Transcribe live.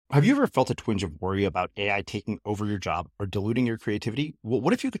Have you ever felt a twinge of worry about AI taking over your job or diluting your creativity? Well,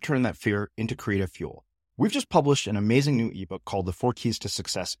 what if you could turn that fear into creative fuel? We've just published an amazing new ebook called The 4 Keys to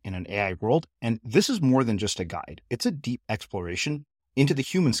Success in an AI World, and this is more than just a guide. It's a deep exploration into the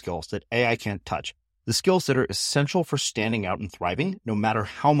human skills that AI can't touch, the skills that are essential for standing out and thriving, no matter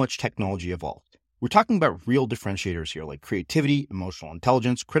how much technology evolves. We're talking about real differentiators here, like creativity, emotional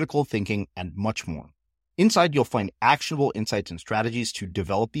intelligence, critical thinking, and much more. Inside, you'll find actionable insights and strategies to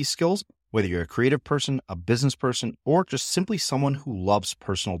develop these skills, whether you're a creative person, a business person, or just simply someone who loves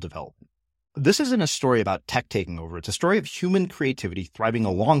personal development. This isn't a story about tech taking over. It's a story of human creativity thriving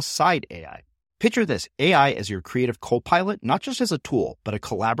alongside AI. Picture this, AI as your creative co-pilot, not just as a tool, but a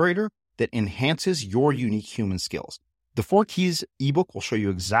collaborator that enhances your unique human skills. The 4 Keys ebook will show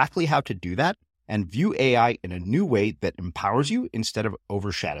you exactly how to do that and view AI in a new way that empowers you instead of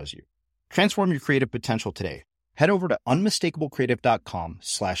overshadows you. Transform your creative potential today. Head over to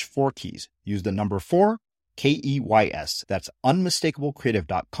unmistakablecreative.com/4keys. Use the number 4, KEYS. That's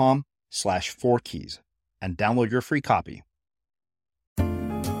unmistakablecreative.com/4keys and download your free copy. I'm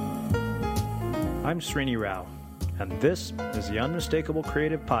Srini Rao, and this is the Unmistakable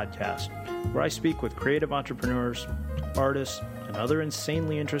Creative Podcast, where I speak with creative entrepreneurs, artists, and other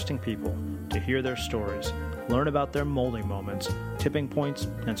insanely interesting people to hear their stories, learn about their molding moments, tipping points,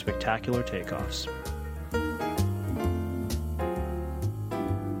 and spectacular takeoffs.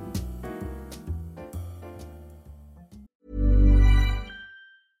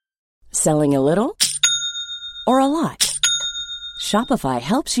 Selling a little or a lot? Shopify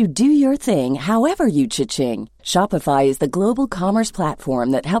helps you do your thing however you cha-ching. Shopify is the global commerce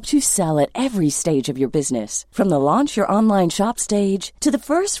platform that helps you sell at every stage of your business. From the launch your online shop stage to the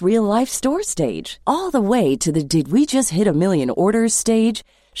first real-life store stage, all the way to the did we just hit a million orders stage.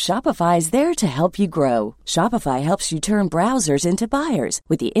 Shopify is there to help you grow. Shopify helps you turn browsers into buyers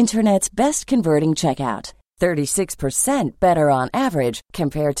with the internet's best converting checkout. 36% better on average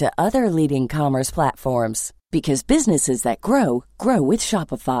compared to other leading commerce platforms. Because businesses that grow, grow with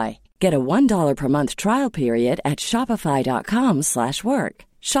Shopify. Get a $1 per month trial period at shopify.com/work.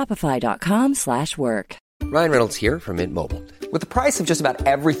 Shopify.com/work. Ryan Reynolds here from Mint Mobile. With the price of just about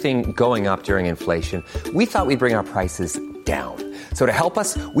everything going up during inflation, we thought we'd bring our prices down. So to help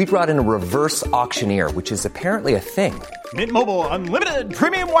us, we brought in a reverse auctioneer, which is apparently a thing. Mint Mobile Unlimited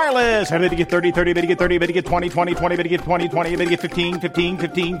Premium Wireless. How to get 30, 30, bit to get 30, bit to get 20, 20, 20, bit to get 20, 20, bit to get 15, 15,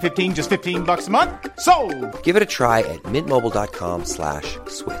 15, 15, just $15 a month? Sold! Give it a try at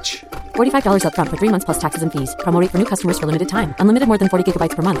mintmobile.com/switch. $45 up front for 3 months plus taxes and fees. Promo rate for new customers for limited time. Unlimited more than 40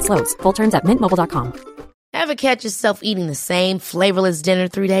 gigabytes per month. Slows full terms at mintmobile.com. Ever catch yourself eating the same flavorless dinner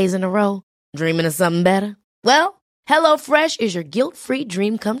 3 days in a row? Dreaming of something better? Well, HelloFresh is your guilt-free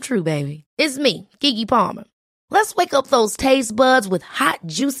dream come true, baby. It's me, Keke Palmer. Let's wake up those taste buds with hot,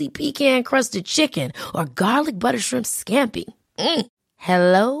 juicy pecan-crusted chicken or garlic butter shrimp scampi.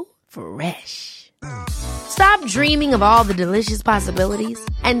 Hello Fresh. Stop dreaming of all the delicious possibilities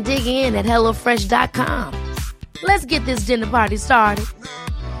and dig in at HelloFresh.com. Let's get this dinner party started.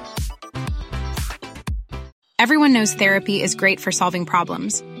 Everyone knows therapy is great for solving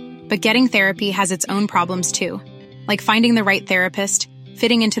problems, but getting therapy has its own problems too, like finding the right therapist,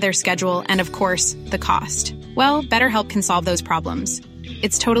 fitting into their schedule, and of course, the cost. Well, BetterHelp can solve those problems.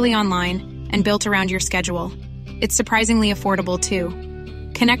 It's totally online and built around your schedule. It's surprisingly affordable too.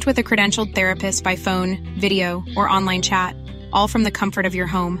 Connect with a credentialed therapist by phone, video, or online chat, all from the comfort of your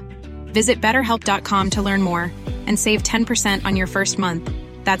home. Visit BetterHelp.com to learn more and save 10% on your first month.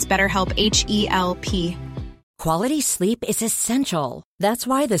 That's BetterHelp, H-E-L-P. Quality sleep is essential. That's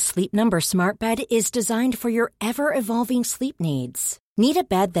why the Sleep Number Smart Bed is designed for your ever-evolving sleep needs. Need a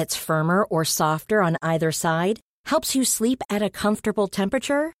bed that's firmer or softer on either side? Helps you sleep at a comfortable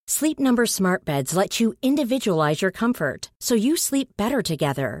temperature? Sleep Number Smart Beds let you individualize your comfort, so you sleep better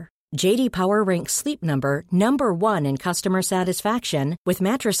together. J.D. Power ranks Sleep Number number 1 in customer satisfaction with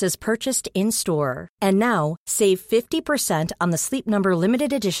mattresses purchased in-store. And now, save 50% on the Sleep Number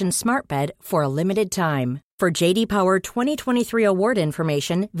Limited Edition Smart Bed for a limited time. For J.D. Power 2023 award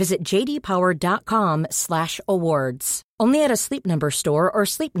information, visit jdpower.com/awards. Only at a Sleep Number store or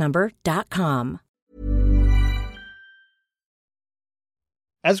sleepnumber.com.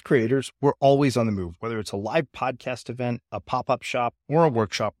 As creators, we're always on the move. Whether it's a live podcast event, a pop-up shop, or a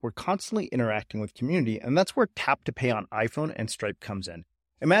workshop, we're constantly interacting with community, and that's where Tap to Pay on iPhone and Stripe comes in.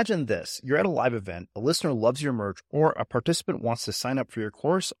 Imagine this. You're at a live event, a listener loves your merch, or a participant wants to sign up for your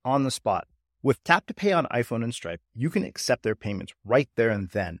course on the spot. With Tap to Pay on iPhone and Stripe, you can accept their payments right there and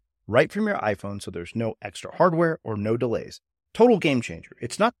then, right from your iPhone, so there's no extra hardware or no delays. Total game changer.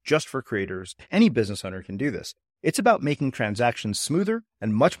 It's not just for creators. Any business owner can do this. It's about making transactions smoother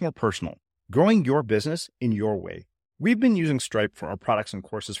and much more personal, growing your business in your way. We've been using Stripe for our products and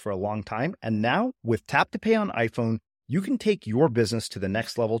courses for a long time, and now with Tap to Pay on iPhone, you can take your business to the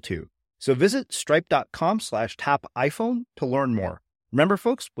next level too. So visit stripe.com/tapiphone to learn more. Remember,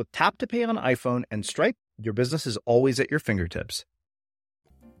 folks, with Tap to Pay on iPhone and Stripe, your business is always at your fingertips.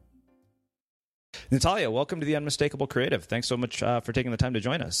 Natalia, welcome to the Unmistakable Creative. Thanks so much for taking the time to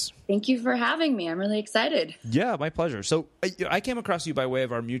join us. Thank you for having me. I'm really excited. Yeah, my pleasure. So I came across you by way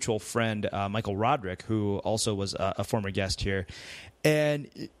of our mutual friend, Michael Roderick, who also was a former guest here. And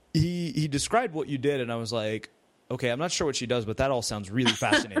he described what you did, and I was like, okay, I'm not sure what she does, but that all sounds really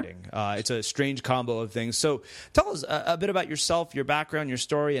fascinating. It's a strange combo of things. So tell us a bit about yourself, your background, your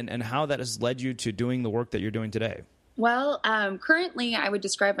story, and how that has led you to doing the work that you're doing today. Well, currently I would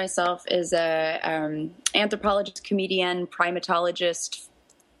describe myself as a anthropologist, comedian, primatologist,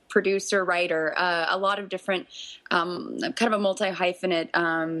 producer, writer, a lot of different, kind of a multi-hyphenate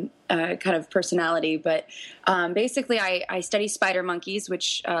kind of personality. But basically I study spider monkeys,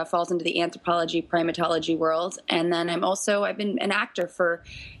 which falls into the anthropology, primatology world. And then I've been an actor for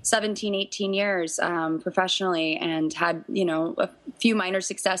 17, 18 years professionally, and had, a few minor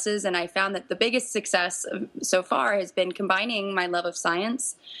successes. And I found that the biggest success so far has been combining my love of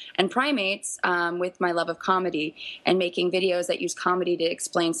science and primates with my love of comedy, and making videos that use comedy to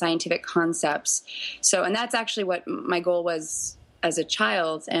explain scientific concepts. And that's actually what my goal was as a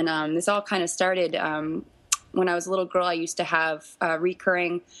child. And this all kind of started when I was a little girl. I used to have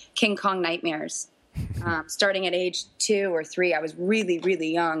recurring King Kong nightmares. Starting at age 2 or 3, I was really,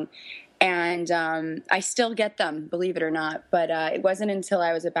 really young. And I still get them, believe it or not. But it wasn't until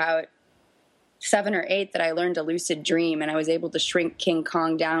I was about 7 or 8 that I learned a lucid dream, and I was able to shrink King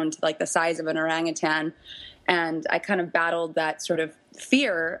Kong down to like the size of an orangutan. And I kind of battled that sort of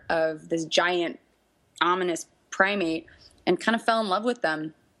fear of this giant, ominous primate, and kind of fell in love with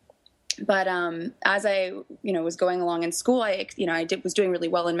them. But as I, was going along in school, I was doing really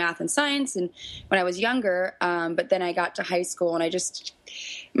well in math and science, and when I was younger. But then I got to high school, and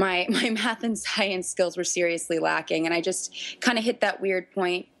my math and science skills were seriously lacking, and I just kind of hit that weird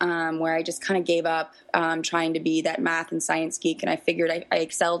point where I just kind of gave up trying to be that math and science geek, and I figured I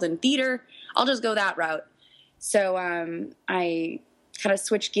excelled in theater. I'll just go that route. So I kind of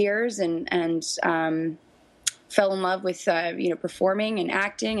switched gears and fell in love with performing and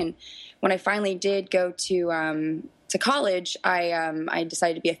acting. And when I finally did go to college, I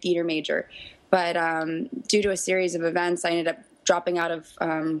decided to be a theater major. But due to a series of events, I ended up dropping out of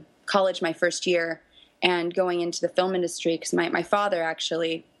college my first year and going into the film industry, because my father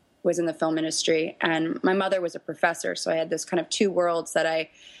actually was in the film industry and my mother was a professor. So I had this kind of two worlds that I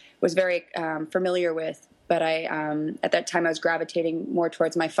was very familiar with. But at that time I was gravitating more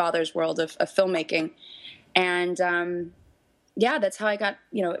towards my father's world of filmmaking. And that's how I got,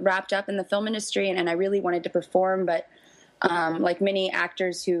 wrapped up in the film industry. And I really wanted to perform, but like many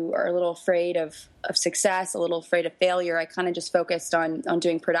actors who are a little afraid of success, a little afraid of failure, I kind of just focused on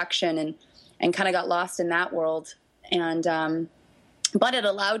doing production and kind of got lost in that world. And but it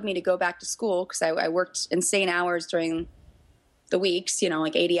allowed me to go back to school, because I worked insane hours during the weeks,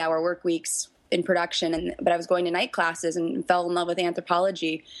 like 80-hour work weeks in production. But I was going to night classes and fell in love with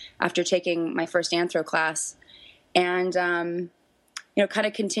anthropology after taking my first anthro class. And, kind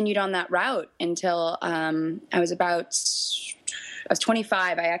of continued on that route until I was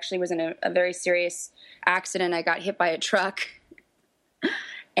 25. I actually was in a very serious accident. I got hit by a truck.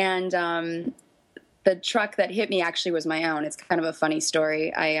 And the truck that hit me actually was my own. It's kind of a funny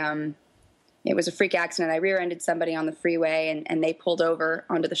story. It was a freak accident. I rear-ended somebody on the freeway, and they pulled over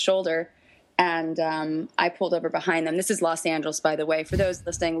onto the shoulder. And I pulled over behind them. This is Los Angeles, by the way. For those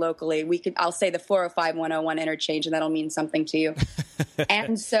listening locally, I'll say the 405-101 interchange, and that'll mean something to you.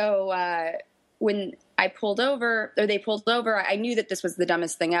 And so when they pulled over, I knew that this was the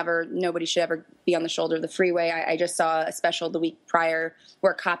dumbest thing ever. Nobody should ever be on the shoulder of the freeway. I just saw a special the week prior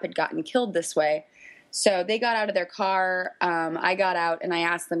where a cop had gotten killed this way. So they got out of their car. I got out, and I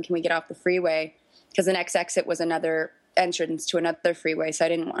asked them, can we get off the freeway? Because the next exit was another entrance to another freeway, so I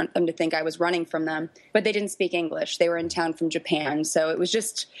didn't want them to think I was running from them. But they didn't speak English. They were in town from Japan. So it was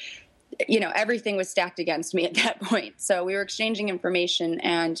just, everything was stacked against me at that point. So we were exchanging information,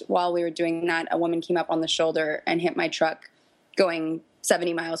 and while we were doing that, a woman came up on the shoulder and hit my truck going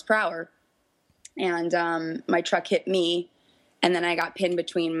 70 miles per hour. And my truck hit me, and then I got pinned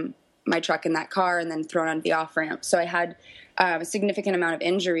between my truck and that car and then thrown onto the off-ramp. So I had a significant amount of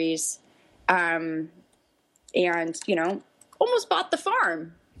injuries. And, almost bought the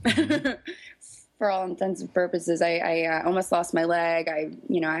farm for all intents and purposes. I almost lost my leg. I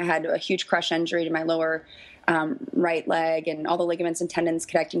had a huge crush injury to my lower right leg, and all the ligaments and tendons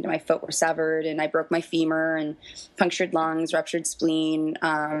connecting to my foot were severed, and I broke my femur and punctured lungs, ruptured spleen,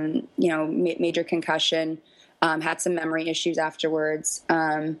 major concussion, had some memory issues afterwards.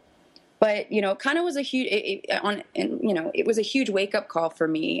 But, it kind of was a huge, it was a huge wake up call for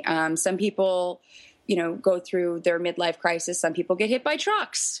me. Some people, go through their midlife crisis. Some people get hit by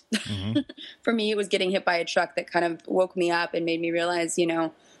trucks. Mm-hmm. For me, it was getting hit by a truck that kind of woke me up and made me realize,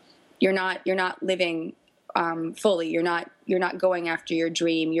 you're not living fully. You're not going after your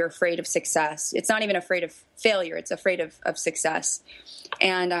dream. You're afraid of success. It's not even afraid of failure. It's afraid of success.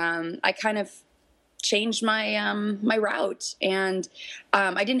 And I kind of changed my my route, and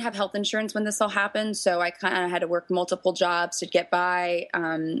I didn't have health insurance when this all happened, so I kind of had to work multiple jobs to get by.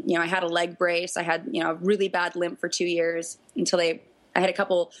 I had a leg brace. I had a really bad limp for 2 years until I had a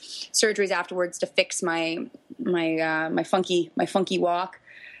couple surgeries afterwards to fix my funky walk.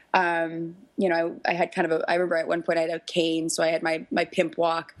 I had kind of I remember at one point I had a cane, so I had my pimp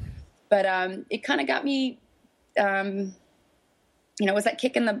walk, but it kind of got me. It was that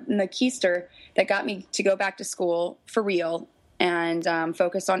kick in the keister that got me to go back to school for real and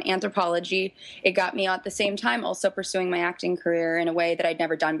focus on anthropology. It got me at the same time also pursuing my acting career in a way that I'd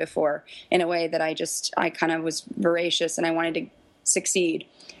never done before, in a way that I kind of was voracious and I wanted to succeed.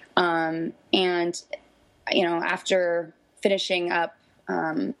 After finishing up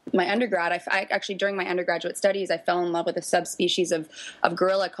my undergrad, I actually, during my undergraduate studies, I fell in love with a subspecies of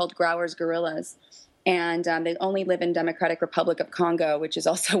gorilla called Grauer's gorillas. And they only live in Democratic Republic of Congo, which is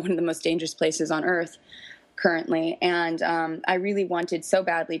also one of the most dangerous places on earth currently. And I really wanted so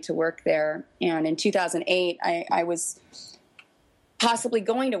badly to work there. And in 2008, I was possibly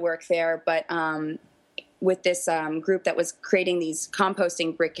going to work there, but with this group that was creating these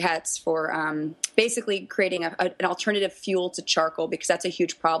composting briquettes for basically creating an alternative fuel to charcoal, because that's a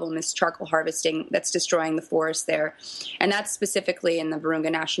huge problem, this charcoal harvesting that's destroying the forest there. And that's specifically in the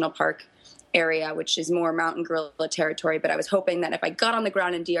Virunga National Park area, which is more mountain gorilla territory. But I was hoping that if I got on the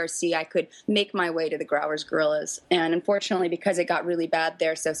ground in DRC, I could make my way to the Grauer's gorillas. And unfortunately, because it got really bad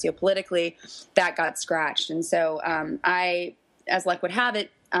there sociopolitically, that got scratched. And so I, as luck would have it,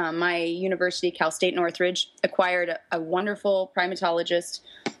 my university, Cal State Northridge, acquired a wonderful primatologist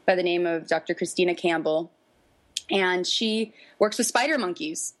by the name of Dr. Christina Campbell. And she works with spider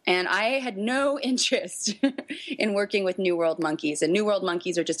monkeys. And I had no interest in working with New World monkeys. And New World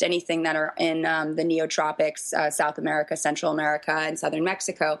monkeys are just anything that are in the neotropics, South America, Central America, and Southern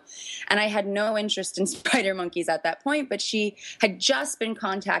Mexico. And I had no interest in spider monkeys at that point. But she had just been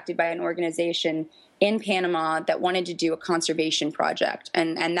contacted by an organization in Panama that wanted to do a conservation project.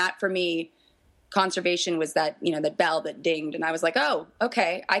 And that, for me, conservation was that, the bell that dinged. And I was like, oh,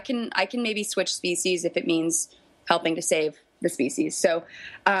 okay, I can maybe switch species if it means helping to save the species. So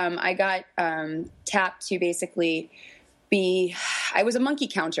I got tapped to basically I was a monkey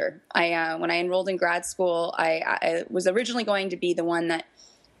counter. When I enrolled in grad school, I was originally going to be the one that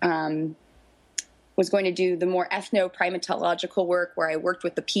was going to do the more ethno-primatological work where I worked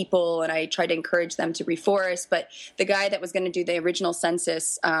with the people and I tried to encourage them to reforest. But the guy that was going to do the original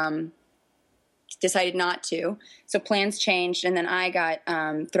census decided not to. So plans changed, and then I got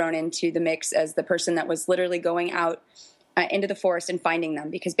thrown into the mix as the person that was literally going out into the forest and finding them,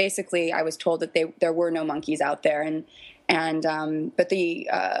 because basically I was told that there were no monkeys out there, but the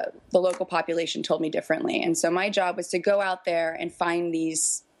local population told me differently. And so my job was to go out there and find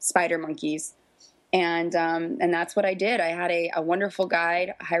these spider monkeys, and that's what I did. I had a wonderful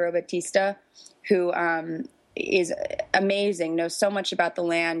guide, Jairo Batista, who is amazing, knows so much about the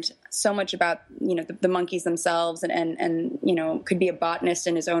land, so much about, the monkeys themselves, and could be a botanist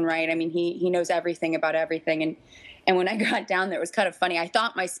in his own right. I mean, he knows everything about everything. And when I got down there, it was kind of funny. I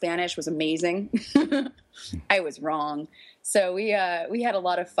thought my Spanish was amazing. I was wrong. So we had a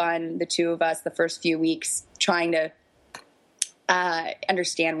lot of fun, the two of us, the first few weeks, trying to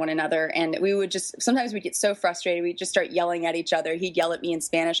understand one another. And sometimes we'd get so frustrated, we'd just start yelling at each other. He'd yell at me in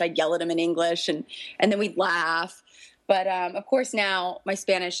Spanish, I'd yell at him in English, and then we'd laugh. But of course now my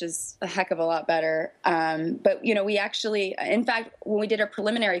Spanish is a heck of a lot better. But we actually, in fact, when we did our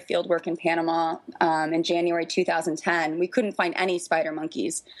preliminary field work in Panama in January 2010, we couldn't find any spider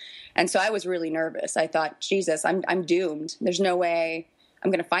monkeys. And so I was really nervous. I thought, Jesus, I'm doomed. There's no way I'm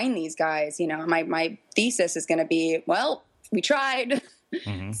going to find these guys. My thesis is going to be, well, we tried.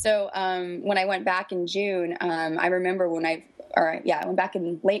 Mm-hmm. So when I went back in June, I remember I went back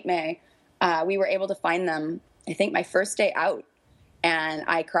in late May, we were able to find them, I think my first day out, and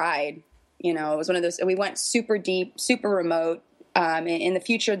I cried. It was one of those, we went super deep, super remote. In the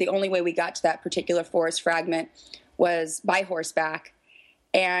future, the only way we got to that particular forest fragment was by horseback.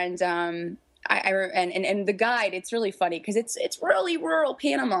 And and the guide, it's really funny because it's really rural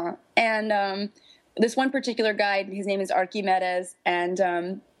Panama. And this one particular guide, his name is Archimedes, and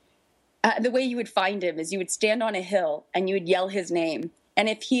the way you would find him is you would stand on a hill and you would yell his name. And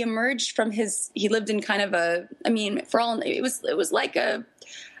if he emerged from he lived in kind of it was like a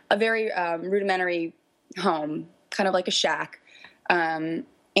very rudimentary home, kind of like a shack.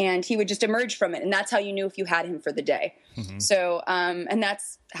 And he would just emerge from it. And that's how you knew if you had him for the day. Mm-hmm. So, and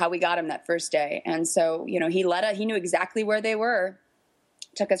that's how we got him that first day. And so, he knew exactly where they were,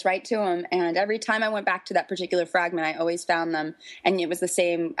 took us right to him. And every time I went back to that particular fragment, I always found them. And it was the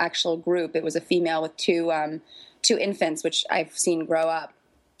same actual group. It was a female with two infants, which I've seen grow up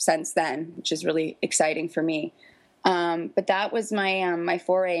since then, which is really exciting for me. But that was my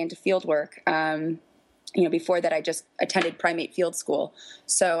foray into field work. Before that, I just attended primate field school.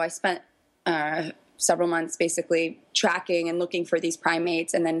 So I spent several months basically tracking and looking for these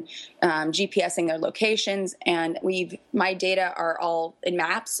primates, and then GPSing their locations. And my data are all in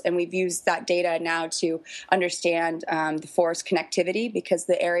maps, and we've used that data now to understand the forest connectivity, because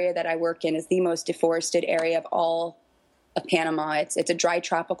the area that I work in is the most deforested area of all of Panama. It's a dry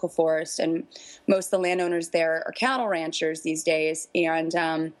tropical forest, and most of the landowners there are cattle ranchers these days, and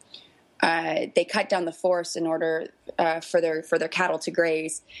they cut down the forest in order for their cattle to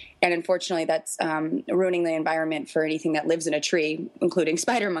graze, and unfortunately, that's ruining the environment for anything that lives in a tree, including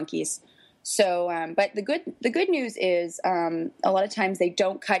spider monkeys. So, but the good news is a lot of times they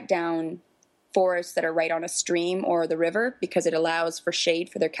don't cut down forests that are right on a stream or the river, because it allows for shade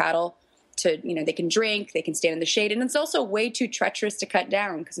for their cattle to, they can drink, they can stand in the shade, and it's also way too treacherous to cut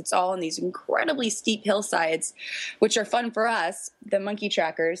down because it's all on these incredibly steep hillsides, which are fun for us, the monkey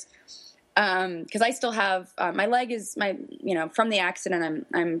trackers. Because I still have my leg is from the accident.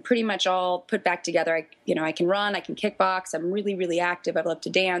 I'm pretty much all put back together. I can run, I can kickbox. I'm really, really active. I love to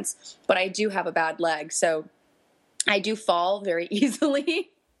dance, but I do have a bad leg, so I do fall very easily.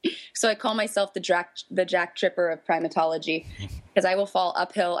 So I call myself the Jack Tripper of primatology, because I will fall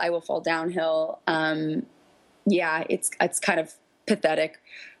uphill, I will fall downhill. It's kind of pathetic,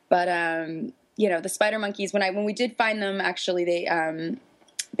 but the spider monkeys. When we did find them, actually they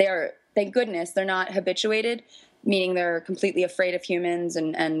are. Thank goodness they're not habituated, meaning they're completely afraid of humans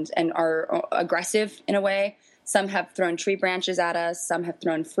and are aggressive in a way. Some have thrown tree branches at us. Some have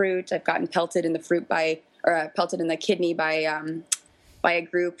thrown fruit. I've gotten pelted in the fruit pelted in the kidney by a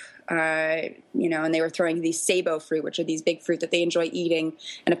group, and they were throwing these sabo fruit, which are these big fruit that they enjoy eating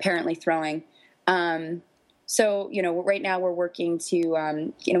and apparently throwing. So, right now we're working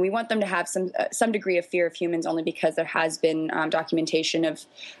to, we want them to have some degree of fear of humans, only because there has been documentation of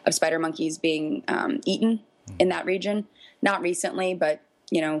spider monkeys being eaten in that region. Not recently, but,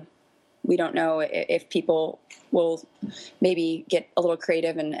 we don't know if people will maybe get a little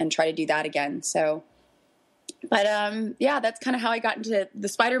creative and try to do that again. So, but that's kind of how I got into the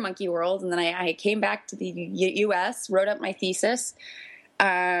spider monkey world. And then I came back to the U.S., wrote up my thesis,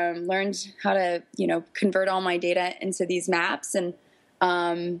 learned how to, convert all my data into these maps, and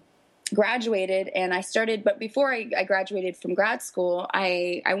graduated. And I started, but before I graduated from grad school,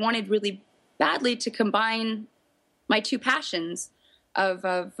 I wanted really badly to combine my two passions of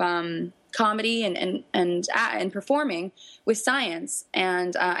comedy and performing with science.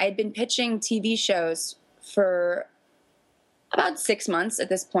 And I had been pitching TV shows for about 6 months at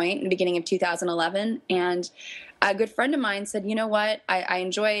this point, in the beginning of 2011. And a good friend of mine said, you know what, I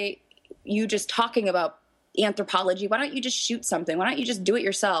enjoy you just talking about anthropology. Why don't you just shoot something? Why don't you just do it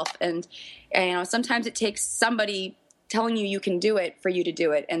yourself? And sometimes it takes somebody telling you can do it for you to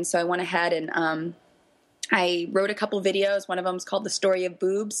do it. And so I went ahead and I wrote a couple videos. One of them is called The Story of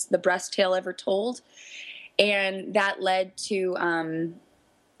Boobs, the Breast Tale Ever Told. And that led to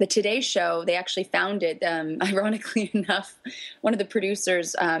the Today Show. They actually found it, ironically enough, one of the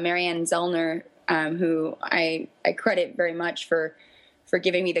producers, Marianne Zellner, who I credit very much for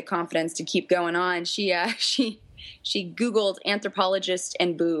giving me the confidence to keep going on. She Googled anthropologist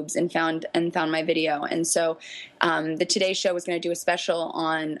and boobs and found my video. And so the Today Show was going to do a special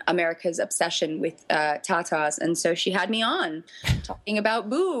on America's obsession with tatas. And so she had me on talking about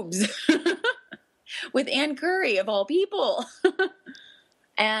boobs with Ann Curry, of all people.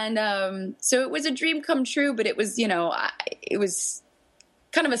 And so it was a dream come true, but it was, it was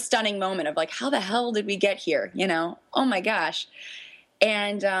kind of a stunning moment of like, how the hell did we get here? Oh my gosh.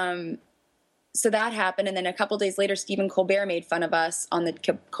 And so that happened. And then a couple days later, Stephen Colbert made fun of us on the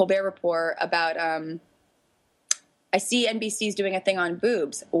Colbert Report about, I see NBC's doing a thing on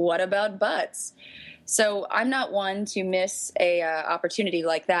boobs. What about butts? So I'm not one to miss a opportunity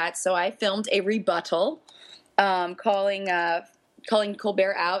like that. So I filmed a rebuttal, calling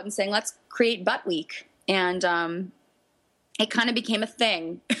Colbert out and saying, let's create Butt Week. And it kind of became a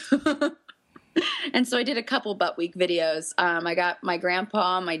thing. And so I did a couple Butt Week videos. I got my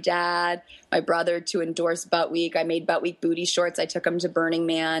grandpa, my dad, my brother to endorse Butt Week. I made Butt Week booty shorts. I took them to Burning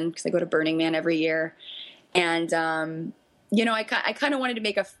Man because I go to Burning Man every year. And, I kind of wanted to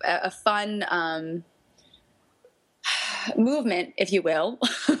make a fun movement, if you will,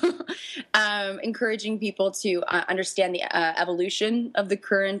 encouraging people to understand the evolution of the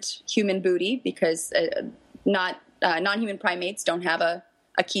current human booty, because non-human primates don't have a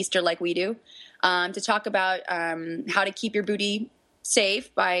keister like we do. To talk about how to keep your booty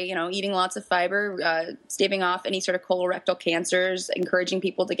safe by, eating lots of fiber, staving off any sort of colorectal cancers, encouraging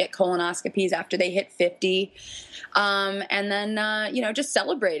people to get colonoscopies after they hit 50. And then, just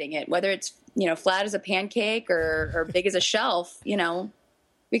celebrating it, whether it's, flat as a pancake or big as a shelf, we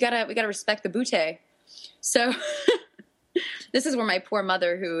gotta respect the booty. So this is where my poor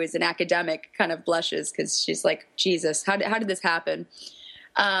mother, who is an academic, kind of blushes, because she's like, Jesus, how did this happen?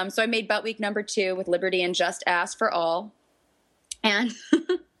 So I made Butt Week #2 with Liberty and Just Ass for All. And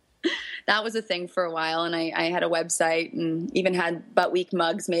that was a thing for a while. And I had a website and even had Butt Week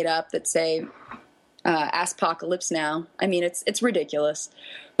mugs made up that say, Asspocalypse now. I mean, it's ridiculous.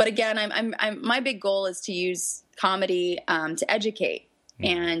 But again, my big goal is to use comedy, to educate.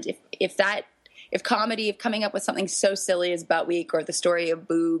 And if coming up with something so silly as Butt Week or the story of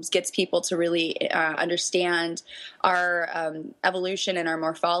boobs gets people to really understand our evolution and our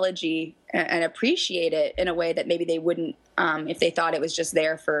morphology and appreciate it in a way that maybe they wouldn't if they thought it was just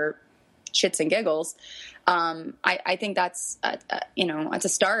there for shits and giggles, I think that's it's a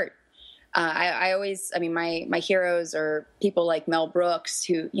start. My heroes are people like Mel Brooks,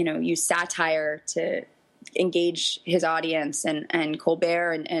 who use satire to engage his audience, and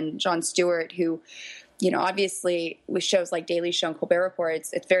Colbert and Jon Stewart, who, obviously with shows like Daily Show and Colbert Report,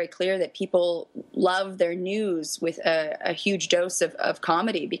 it's very clear that people love their news with a huge dose of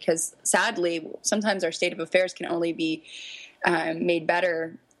comedy, because sadly, sometimes our state of affairs can only be made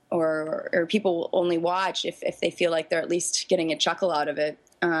better, or people only watch if they feel like they're at least getting a chuckle out of it.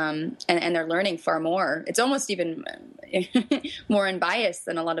 And they're learning far more. It's almost even more unbiased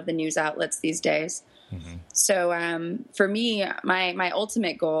than a lot of the news outlets these days. Mm-hmm. So for me, my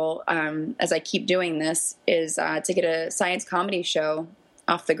ultimate goal, as I keep doing this, is to get a science comedy show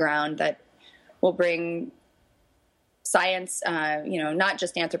off the ground that will bring science, not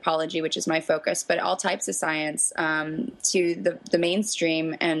just anthropology, which is my focus, but all types of science to the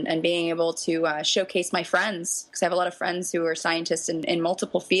mainstream, and being able to showcase my friends, because I have a lot of friends who are scientists in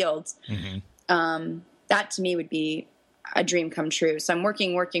multiple fields. Mm-hmm. That to me would be a dream come true. So I'm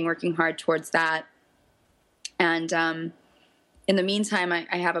working hard towards that. And in the meantime,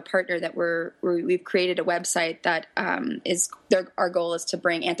 I have a partner that we've created a website that our goal is to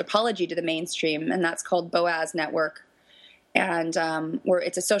bring anthropology to the mainstream, and that's called Boaz Network. And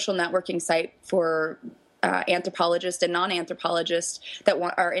it's a social networking site for anthropologists and non-anthropologists that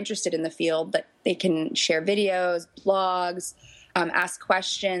are interested in the field, that they can share videos, blogs, ask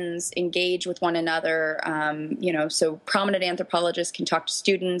questions, engage with one another. So prominent anthropologists can talk to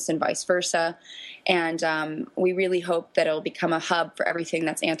students and vice versa. And we really hope that it'll become a hub for everything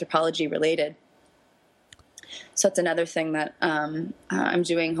that's anthropology related. So that's another thing that I'm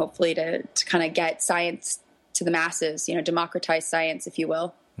doing, hopefully, to kind of get science to the masses, democratize science, if you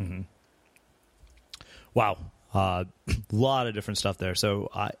will. Mm-hmm. Wow. A lot of different stuff there. So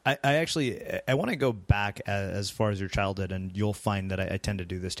I want to go back as far as your childhood, and you'll find that I tend to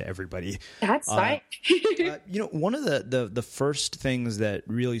do this to everybody. That's fine. One of the first things that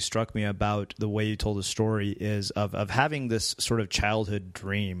really struck me about the way you told the story is of having this sort of childhood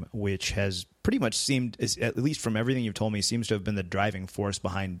dream, which has pretty much seemed, at least from everything you've told me, seems to have been the driving force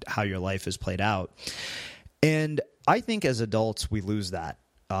behind how your life has played out. And I think as adults, we lose that.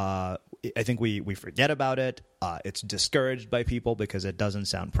 I think we forget about it. It's discouraged by people because it doesn't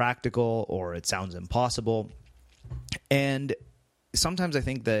sound practical, or it sounds impossible. And sometimes I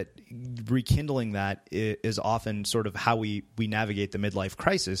think that rekindling that is often sort of how we navigate the midlife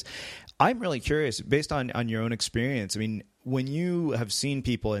crisis. I'm really curious, based on your own experience, I mean, when you have seen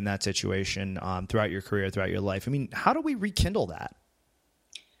people in that situation throughout your career, throughout your life, I mean, how do we rekindle that?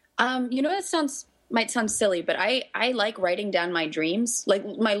 That might sound silly, but I like writing down my dreams, like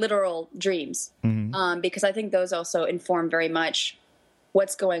my literal dreams, mm-hmm. Because I think those also inform very much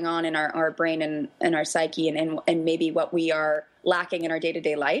what's going on in our brain and our psyche, and maybe what we are lacking in our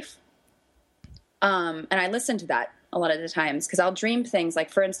day-to-day life. And I listen to that a lot of the times, because I'll dream things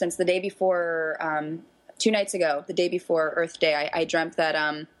like, for instance, the day before, 2 nights ago, the day before Earth Day, I dreamt that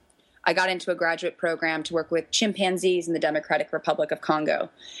I got into a graduate program to work with chimpanzees in the Democratic Republic of Congo.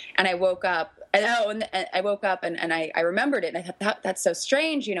 And I woke up, and I remembered it, and I thought, that's so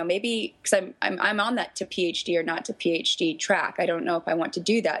strange, maybe because I'm on that to PhD or not to PhD track. I don't know if I want to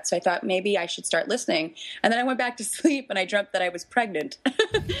do that. So I thought maybe I should start listening. And then I went back to sleep, and I dreamt that I was pregnant,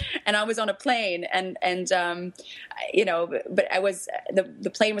 and I was on a plane, and but I was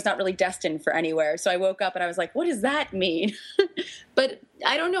the plane was not really destined for anywhere. So I woke up and I was like, what does that mean? But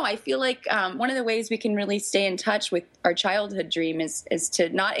I don't know. I feel like one of the ways we can really stay in touch with our childhood dream is to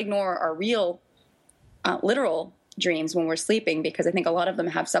not ignore our real, literal dreams when we're sleeping, because I think a lot of them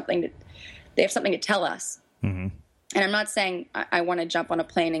have something to tell us. Mm-hmm. And I'm not saying I want to jump on a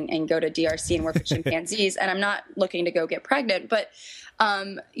plane and go to DRC and work with chimpanzees, and I'm not looking to go get pregnant, but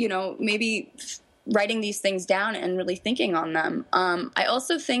maybe writing these things down and really thinking on them. I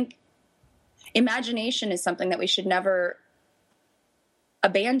also think imagination is something that we should never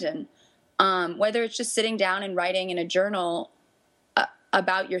abandon, whether it's just sitting down and writing in a journal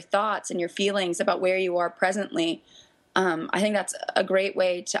about your thoughts and your feelings about where you are presently. I think that's a great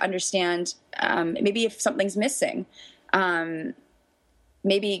way to understand maybe if something's missing.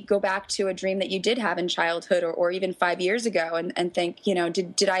 Maybe go back to a dream that you did have in childhood or even 5 years ago and think,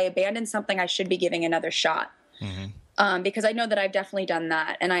 did I abandon something I should be giving another shot? Mm-hmm. Because I know that I've definitely done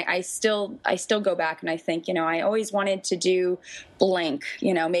that. And I still go back and I think, I always wanted to do blank,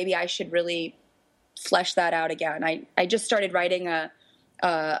 maybe I should really flesh that out again. I just started writing a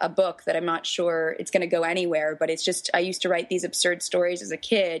book that I'm not sure it's going to go anywhere, but it's just, I used to write these absurd stories as a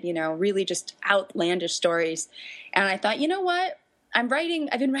kid, really just outlandish stories. And I thought, you know what? I've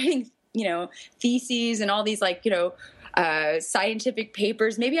been writing, theses and all these scientific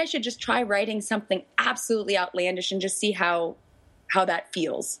papers. Maybe I should just try writing something absolutely outlandish and just see how that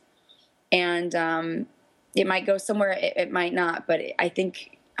feels. And it might go somewhere, it might not, but I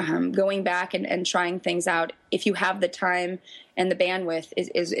think going back and trying things out, if you have the time and the bandwidth,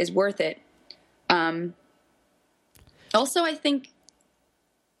 is worth it. Also, I think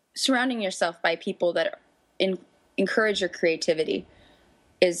surrounding yourself by people that encourage your creativity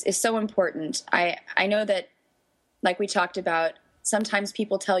is so important. I know that, like we talked about, sometimes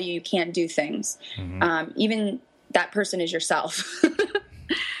people tell you can't do things. Mm-hmm. Even that person is yourself.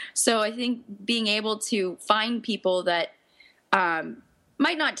 So I think being able to find people that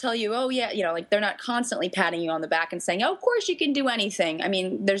might not tell you, oh yeah, they're not constantly patting you on the back and saying, oh, of course you can do anything. I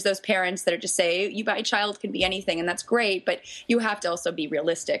mean, there's those parents that are just say, my child can be anything, and that's great, but you have to also be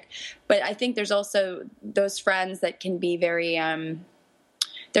realistic. But I think there's also those friends that can be very,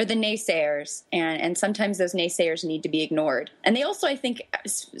 they're the naysayers, and sometimes those naysayers need to be ignored. And they also, I think,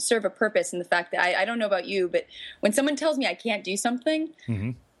 serve a purpose in the fact that I don't know about you, but when someone tells me I can't do something,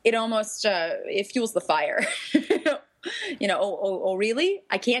 mm-hmm. It almost, it fuels the fire. Oh, really?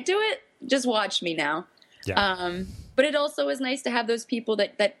 I can't do it? Just watch me now. Yeah. But it also is nice to have those people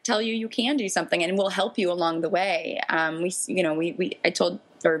that tell you can do something and will help you along the way.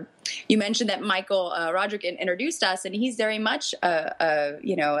 You mentioned that Michael Roderick introduced us, and he's very much,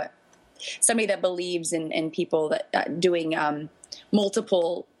 somebody that believes in people that doing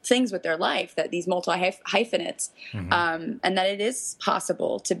multiple things with their life, that these multi-hyphenates, mm-hmm. And that it is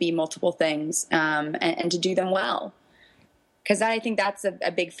possible to be multiple things and to do them well. Because I think that's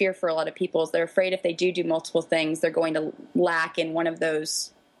a big fear for a lot of people. Is they're afraid if they do multiple things, they're going to lack in one of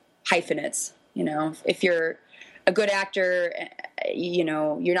those hyphenates. If you're a good actor, you're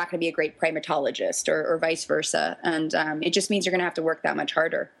not going to be a great primatologist or vice versa. And it just means you're going to have to work that much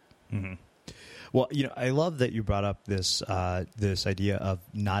harder. Mm-hmm. Well, I love that you brought up this idea of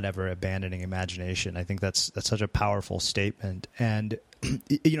not ever abandoning imagination. I think that's such a powerful statement. And,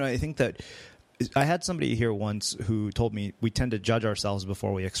 I think that I had somebody here once who told me we tend to judge ourselves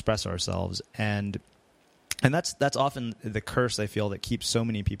before we express ourselves. And that's often the curse, I feel, that keeps so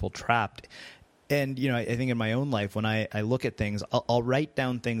many people trapped. And, I think in my own life, when I look at things, I'll write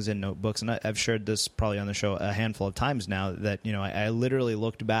down things in notebooks. And I've shared this probably on the show a handful of times now that, I literally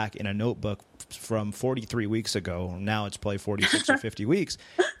looked back in a notebook from 43 weeks ago. Now it's probably 46 or 50 weeks.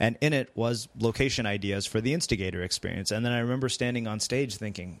 And in it was location ideas for the Instigator experience. And then I remember standing on stage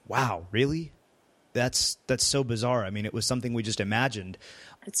thinking, wow, really? That's so bizarre. I mean, it was something we just imagined.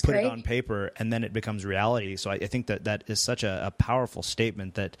 It's put great. It on paper, and then it becomes reality. So I think that is such a powerful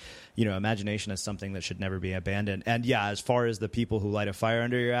statement that, imagination is something that should never be abandoned. And yeah, as far as the people who light a fire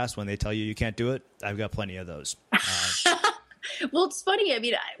under your ass when they tell you can't do it, I've got plenty of those. Well, it's funny. I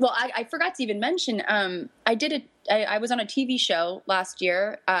mean, I forgot to even mention, I was on a TV show last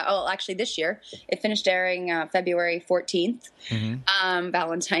year. Actually this year. It finished airing February 14th, mm-hmm.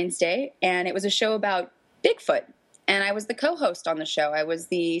 Valentine's Day. And it was a show about Bigfoot. and I was the co-host on the show. I was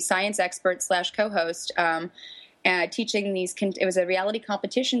the science expert / co-host, teaching these. It was a reality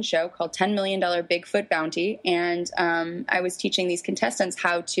competition show called $10 Million Bigfoot Bounty, and I was teaching these contestants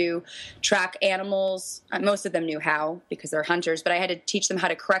how to track animals. Most of them knew how because they're hunters, but I had to teach them how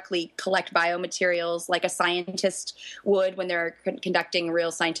to correctly collect biomaterials like a scientist would when they're conducting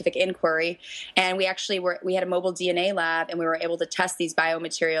real scientific inquiry. And we had a mobile DNA lab, and we were able to test these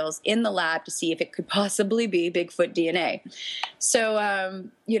biomaterials in the lab to see if it could possibly be Bigfoot DNA. So,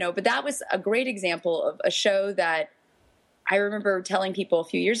 but that was a great example of a show that I remember telling people a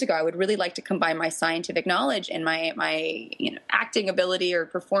few years ago I would really like to combine my scientific knowledge and my acting ability or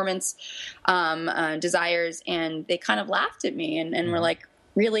performance desires, and they kind of laughed at me and were like,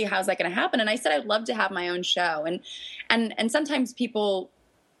 "Really, how's that going to happen?" And I said I'd love to have my own show, and sometimes people,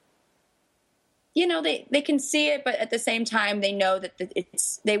 they can see it, but at the same time they know that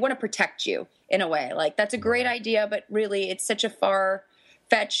they want to protect you in a way. Like, that's a great idea, but really it's such a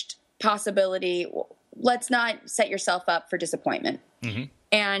far-fetched possibility. Let's not set yourself up for disappointment. Mm-hmm.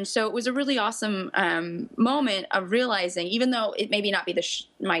 And so it was a really awesome moment of realizing, even though it maybe not be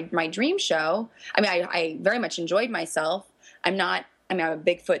my dream show, I mean, I very much enjoyed myself. I'm a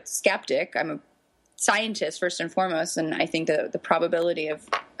Bigfoot skeptic. I'm a scientist first and foremost, and I think the probability of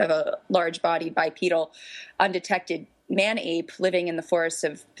a large-bodied bipedal undetected man-ape living in the forests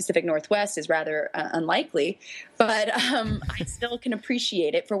of Pacific Northwest is rather unlikely, but I still can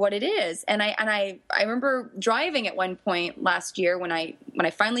appreciate it for what it is. And I remember driving at one point last year when I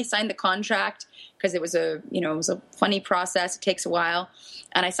finally signed the contract, because it was a funny process. It takes a while.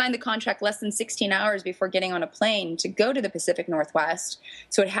 And I signed the contract less than 16 hours before getting on a plane to go to the Pacific Northwest.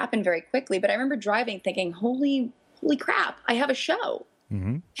 So it happened very quickly. But I remember driving thinking, holy crap, I have a show.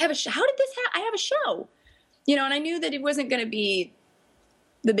 Mm-hmm. I have a show. How did this happen? I have a show. And I knew that it wasn't going to be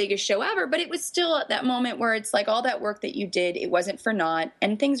the biggest show ever, but it was still at that moment where it's like all that work that you did, it wasn't for naught,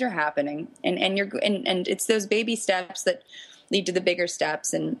 and things are happening, and it's those baby steps that lead to the bigger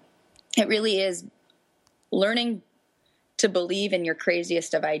steps, and it really is learning to believe in your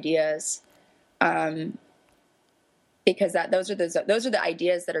craziest of ideas, because those are the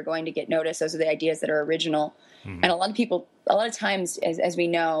ideas that are going to get noticed. Those are the ideas that are original. Mm-hmm. And a lot of times, as we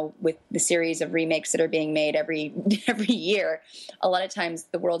know, with the series of remakes that are being made every year, a lot of times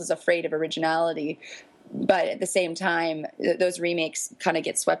the world is afraid of originality. But at the same time, those remakes kind of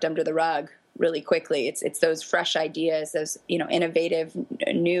get swept under the rug really quickly. It's those fresh ideas, those innovative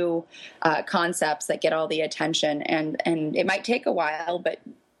new concepts that get all the attention, and it might take a while, but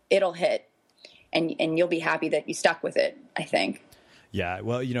it'll hit, and you'll be happy that you stuck with it, I think. Yeah,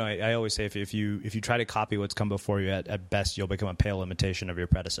 well, I always say if you try to copy what's come before you, at best you'll become a pale imitation of your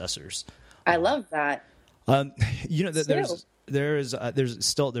predecessors. I love that.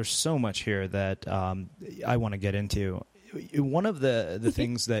 There's so much here that I want to get into. One of the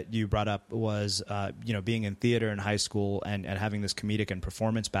things that you brought up was being in theater in high school and having this comedic and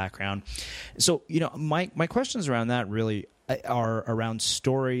performance background. So my questions around that really are around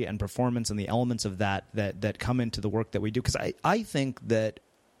story and performance and the elements of that come into the work that we do. Because I think that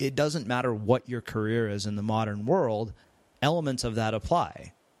it doesn't matter what your career is in the modern world, elements of that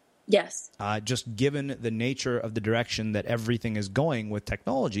apply. Yes. Just given the nature of the direction that everything is going with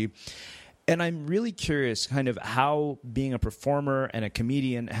technology. And I'm really curious kind of how being a performer and a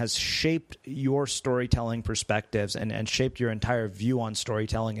comedian has shaped your storytelling perspectives and shaped your entire view on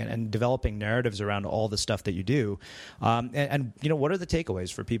storytelling and developing narratives around all the stuff that you do. And what are the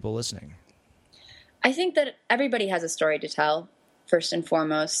takeaways for people listening? I think that everybody has a story to tell, first and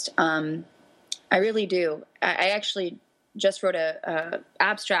foremost. I really do. I actually just wrote a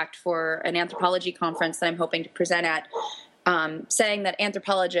abstract for an anthropology conference that I'm hoping to present at, saying that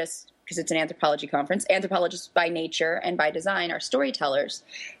anthropologists, because it's an anthropology conference, anthropologists by nature and by design are storytellers.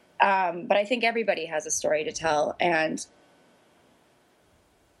 But I think everybody has a story to tell. And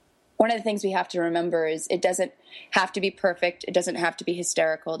one of the things we have to remember is it doesn't have to be perfect. It doesn't have to be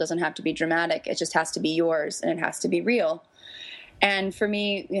hysterical. It doesn't have to be dramatic. It just has to be yours, and it has to be real. And for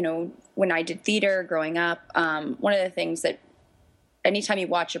me, when I did theater growing up, one of the things that anytime you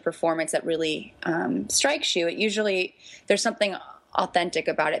watch a performance that really strikes you, there's something authentic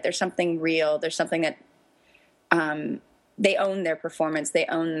about it. There's something real. There's something that they own their performance. They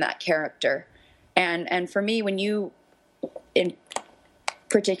own that character. And for me, when you in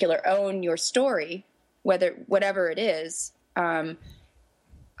particular own your story, whatever it is, I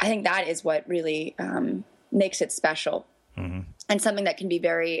think that is what really makes it special. Mm-hmm. And something that can be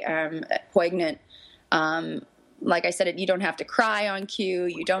very poignant like I said, you don't have to cry on cue.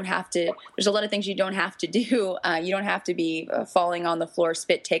 You don't have to, there's a lot of things you don't have to do. You don't have to be falling on the floor,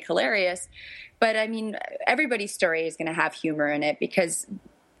 spit, take, hilarious. But I mean, everybody's story is going to have humor in it because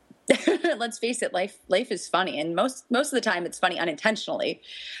let's face it, life is funny. And most of the time it's funny unintentionally.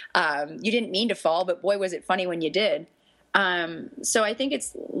 You didn't mean to fall, but boy, was it funny when you did. So I think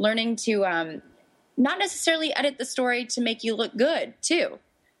it's learning to not necessarily edit the story to make you look good too.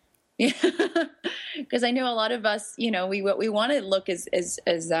 Because I know a lot of us, we want to look as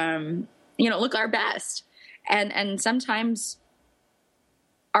look our best. And sometimes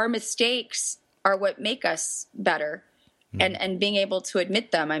our mistakes are what make us better. And being able to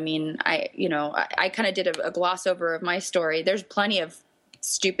admit them. I mean, I kind of did a gloss over of my story. There's plenty of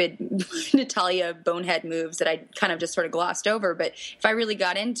stupid Natalia bonehead moves that I kind of just sort of glossed over. But if I really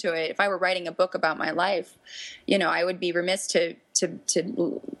got into it, if I were writing a book about my life, I would be remiss to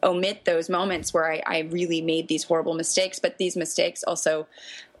omit those moments where I really made these horrible mistakes. But these mistakes also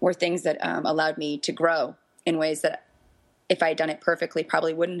were things that allowed me to grow in ways that if I had done it perfectly,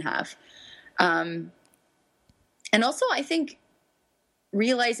 probably wouldn't have. And also, I think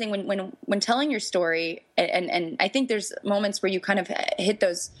realizing when telling your story, and I think there's moments where you kind of hit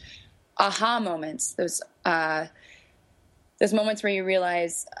those aha moments, those moments where you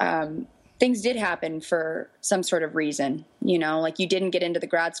realize things did happen for some sort of reason. Like you didn't get into the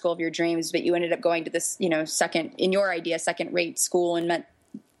grad school of your dreams, but you ended up going to this, second-rate school and met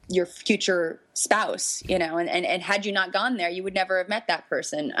your future spouse, and had you not gone there, you would never have met that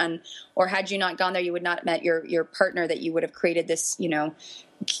person. Or had you not gone there, you would not have met your partner that you would have created this,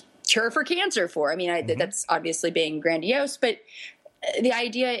 cure for cancer for. I mean, that's obviously being grandiose, but the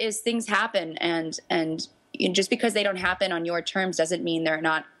idea is things happen and just because they don't happen on your terms doesn't mean they're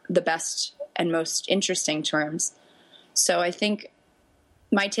not the best and most interesting terms. So I think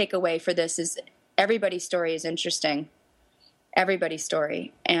my takeaway for this is everybody's story is interesting. Everybody's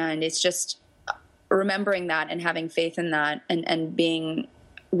story. And it's just remembering that and having faith in that and being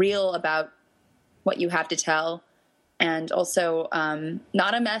real about what you have to tell. And also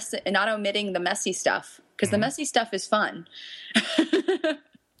not omitting the messy stuff, because the messy stuff is fun.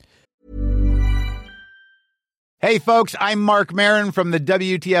 Hey, folks, I'm Mark Maron from the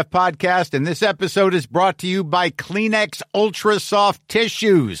WTF Podcast, and this episode is brought to you by Kleenex Ultra Soft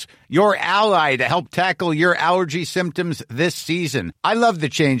Tissues, your ally to help tackle your allergy symptoms this season. I love the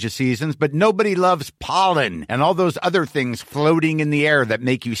change of seasons, but nobody loves pollen and all those other things floating in the air that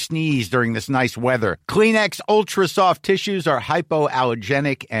make you sneeze during this nice weather. Kleenex Ultra Soft Tissues are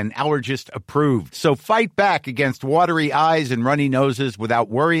hypoallergenic and allergist approved, so fight back against watery eyes and runny noses without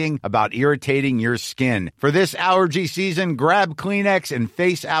worrying about irritating your skin. For this allergy season, grab Kleenex and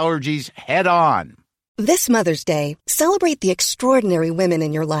face allergies head on. This Mother's Day, celebrate the extraordinary women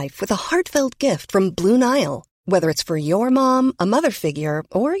in your life with a heartfelt gift from Blue Nile. Whether it's for your mom, a mother figure,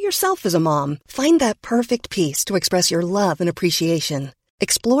 or yourself as a mom, find that perfect piece to express your love and appreciation.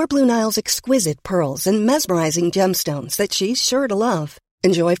 Explore Blue Nile's exquisite pearls and mesmerizing gemstones that she's sure to love.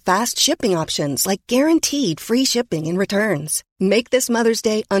 Enjoy fast shipping options like guaranteed free shipping and returns. Make this Mother's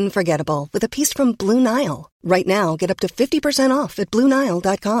Day unforgettable with a piece from Blue Nile. Right now, get up to 50% off at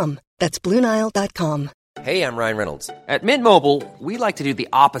BlueNile.com. That's BlueNile.com. Hey, I'm Ryan Reynolds. At Mint Mobile, we like to do the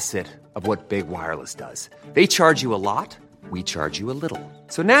opposite of what Big Wireless does. They charge you a lot, we charge you a little.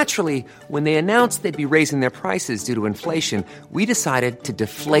 So naturally, when they announced they'd be raising their prices due to inflation, we decided to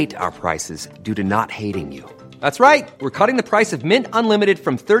deflate our prices due to not hating you. That's right. We're cutting the price of Mint Unlimited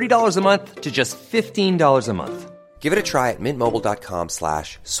from $30 a month to just $15 a month. Give it a try at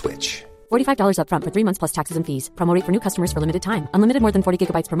mintmobile.com/switch. $45 up front for 3 months plus taxes and fees. Promo rate for new customers for limited time. Unlimited more than 40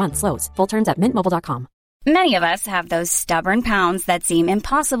 gigabytes per month. Slows full terms at mintmobile.com. Many of us have those stubborn pounds that seem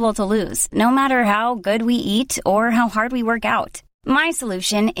impossible to lose, no matter how good we eat or how hard we work out. My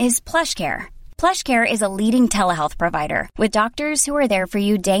solution is PlushCare. PlushCare is a leading telehealth provider with doctors who are there for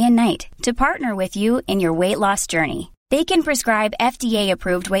you day and night to partner with you in your weight loss journey. They can prescribe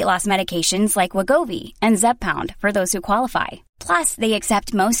FDA-approved weight loss medications like Wegovy and Zepbound for those who qualify. Plus, they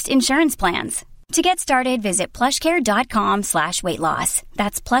accept most insurance plans. To get started, visit plushcare.com/weightloss.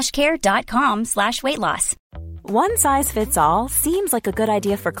 That's plushcare.com/weightloss. One size fits all seems like a good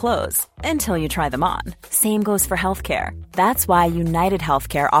idea for clothes until you try them on. Same goes for healthcare. That's why United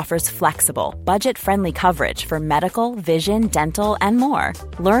Healthcare offers flexible, budget-friendly coverage for medical, vision, dental, and more.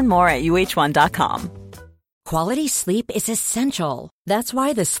 Learn more at uh1.com. Quality sleep is essential. That's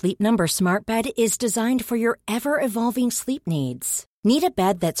why the Sleep Number Smart Bed is designed for your ever-evolving sleep needs. Need a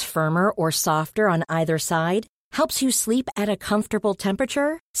bed that's firmer or softer on either side? Helps you sleep at a comfortable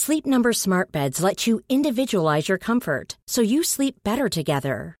temperature? Sleep Number Smart Beds let you individualize your comfort so you sleep better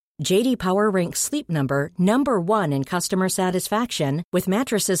together. JD Power ranks Sleep Number number 1 in customer satisfaction with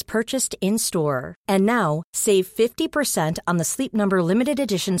mattresses purchased in-store. And now, save 50% on the Sleep Number Limited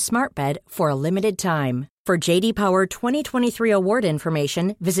Edition Smart Bed for a limited time. For JD Power 2023 award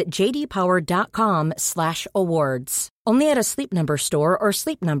information, visit jdpower.com/awards. Only at a Sleep Number store or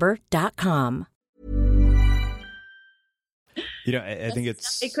sleepnumber.com. You know, I think it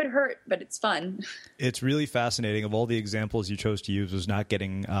could hurt, but it's fun. It's really fascinating. Of all the examples you chose to use was not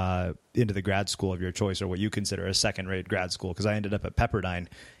getting into the grad school of your choice, or what you consider a second-rate grad school, because I ended up at Pepperdine,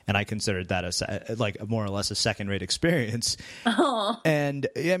 and I considered that like more or less a second-rate experience. Oh. And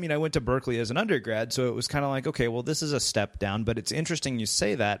yeah, I mean, I went to Berkeley as an undergrad, so it was kind of like, okay, well, this is a step down. But it's interesting you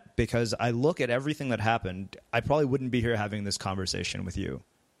say that, because I look at everything that happened. I probably wouldn't be here having this conversation with you.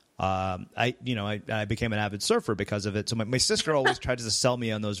 I became an avid surfer because of it. So my sister always tried to sell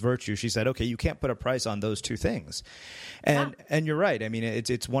me on those virtues. She said, okay, you can't put a price on those two things. And you're right. I mean,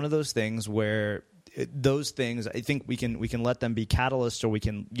 it's one of those things where those things, I think we can let them be catalysts, or we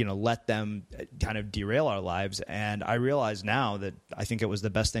can, let them kind of derail our lives. And I realize now that I think it was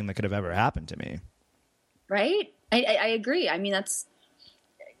the best thing that could have ever happened to me. Right. I agree. I mean,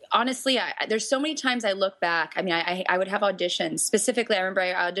 honestly, there's so many times I look back. I mean, I would have auditions. Specifically, I remember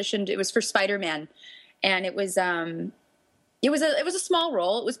I auditioned. It was for Spider-Man, and it was a small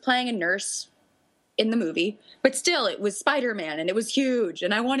role. It was playing a nurse in the movie, but still, it was Spider-Man, and it was huge,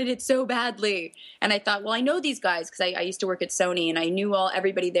 and I wanted it so badly. And I thought, well, I know these guys because I used to work at Sony, and I knew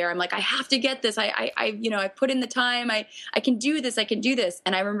everybody there. I'm like, I have to get this. I put in the time. I can do this. I can do this.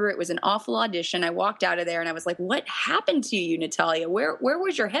 And I remember it was an awful audition. I walked out of there, and I was like, what happened to you, Natalia? Where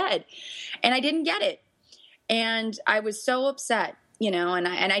was your head? And I didn't get it. And I was so upset, and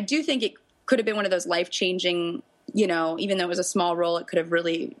I do think it could have been one of those life-changing, even though it was a small role, it could have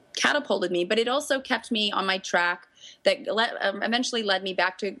really catapulted me. But it also kept me on my track that eventually led me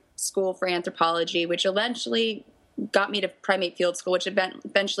back to school for anthropology, which eventually got me to primate field school, which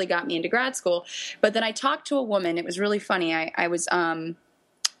eventually got me into grad school. But then I talked to a woman. It was really funny. You're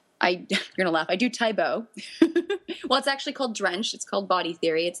going to laugh. I do Taibo. Well, it's actually called Drench. It's called Body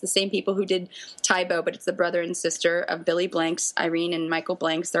Theory. It's the same people who did Taibo, but it's the brother and sister of Billy Blanks, Irene and Michael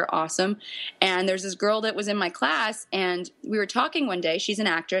Blanks. They're awesome. And there's this girl that was in my class, and we were talking one day. She's an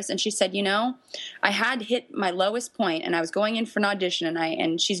actress, and she said, I had hit my lowest point, and I was going in for an audition,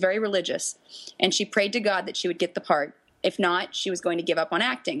 and she's very religious. And she prayed to God that she would get the part. If not, she was going to give up on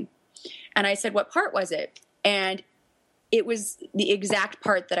acting. And I said, what part was it? And it was the exact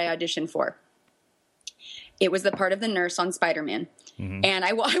part that I auditioned for. It was the part of the nurse on Spider-Man. Mm-hmm. And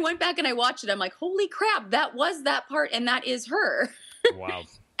I went back and I watched it. I'm like, holy crap, that was that part, and that is her. Wow.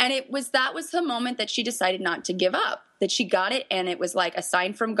 And that was the moment that she decided not to give up, that she got it, and it was like a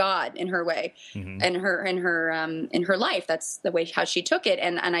sign from God in her way, mm-hmm. in her life. That's the way how she took it,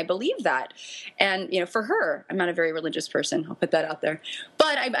 and I believe that. And for her, I'm not a very religious person. I'll put that out there,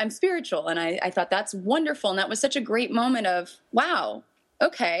 but I'm spiritual, and I thought that's wonderful, and that was such a great moment of wow,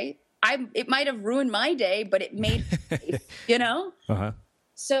 okay, it might have ruined my day, but it made Uh-huh.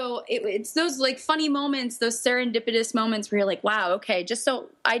 So it's those like funny moments, those serendipitous moments where you're like, wow, okay, just so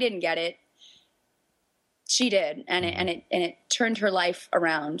I didn't get it, she did, and it turned her life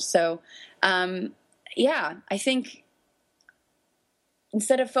around. So, I think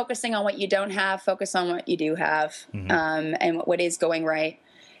instead of focusing on what you don't have, focus on what you do have, mm-hmm. And what is going right.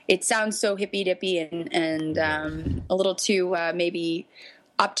 It sounds so hippy dippy and a little too maybe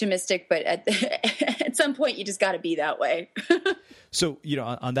optimistic, but at some point you just got to be that way. So,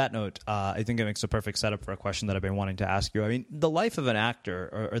 on that note, I think it makes a perfect setup for a question that I've been wanting to ask you. I mean, the life of an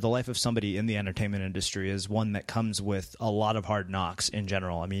actor or the life of somebody in the entertainment industry is one that comes with a lot of hard knocks in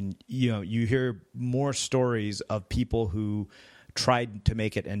general. I mean, you hear more stories of people who tried to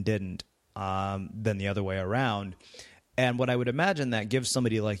make it and didn't than the other way around. And what I would imagine that gives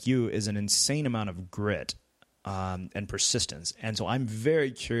somebody like you is an insane amount of grit and persistence. And so I'm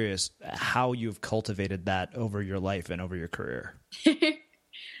very curious how you've cultivated that over your life and over your career.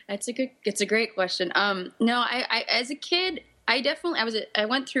 It's a great question. No, I as a kid, I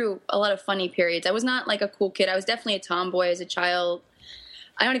went through a lot of funny periods. I was not like a cool kid. I was definitely a tomboy as a child.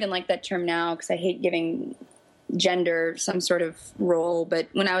 I don't even like that term now because I hate giving gender some sort of role. But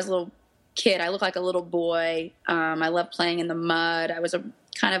when I was a little kid, I looked like a little boy. I loved playing in the mud. I was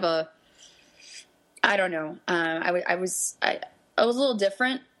I don't know. I was a little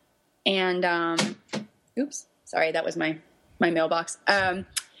different, and oops, sorry, that was my mailbox. I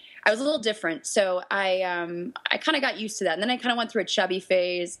was a little different, so I kind of got used to that, and then I kind of went through a chubby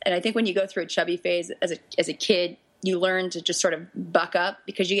phase. And I think when you go through a chubby phase as a kid, you learn to just sort of buck up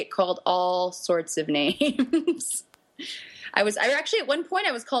because you get called all sorts of names. I actually, at one point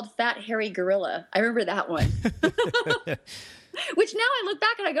I was called Fat Hairy Gorilla. I remember that one. Which now I look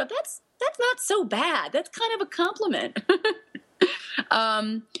back and I go, that's not so bad. That's kind of a compliment.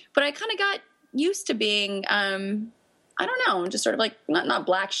 But I kind of got used to being, I don't know, just sort of like not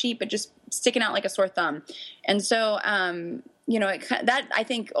black sheep, but just sticking out like a sore thumb. And so, that I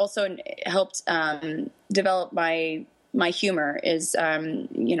think also helped develop my humor is,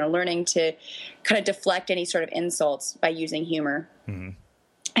 learning to kind of deflect any sort of insults by using humor. Mm-hmm.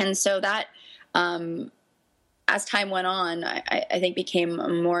 And so that, as time went on, I think became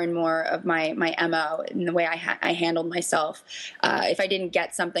more and more of my MO in the way I handled myself. If I didn't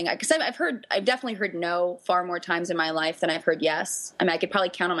get something, because I've definitely heard no far more times in my life than I've heard yes. I mean, I could probably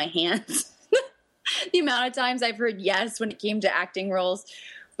count on my hands the amount of times I've heard yes when it came to acting roles.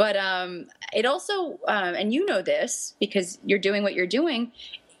 But it also, and you know this because you're doing what you're doing,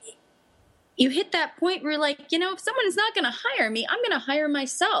 you hit that point where you're like, if someone is not going to hire me, I'm going to hire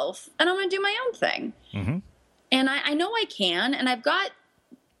myself and I'm going to do my own thing. Mm-hmm. And I know I can, and I've got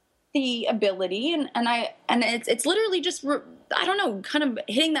the ability, and it's literally just, I don't know, kind of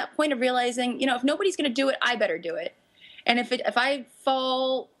hitting that point of realizing, if nobody's going to do it, I better do it. And if I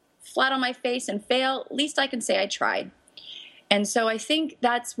fall flat on my face and fail, at least I can say I tried. And so I think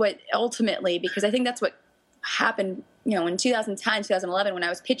that's what ultimately, because I think that's what happened, in 2010, 2011, when I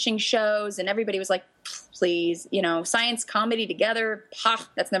was pitching shows and everybody was like, please, science comedy together,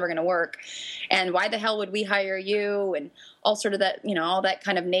 that's never going to work. And why the hell would we hire you? And all sort of that, all that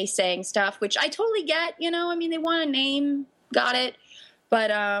kind of naysaying stuff, which I totally get, they want a name, got it.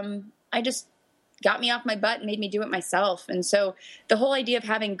 But I just got me off my butt and made me do it myself. And so the whole idea of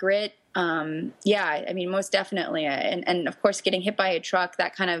having grit, most definitely. And of course, getting hit by a truck,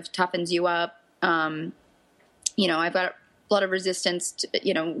 that kind of toughens you up. I've got a lot of resistance,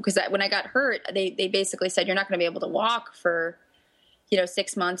 because when I got hurt, they basically said, you're not going to be able to walk for,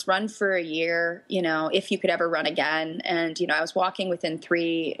 6 months, run for a year, if you could ever run again. And, I was walking within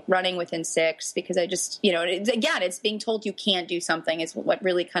 3, running within 6, because I just, it's being told you can't do something is what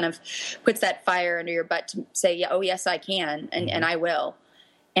really kind of puts that fire under your butt to say, yeah, oh yes, I can. And I will.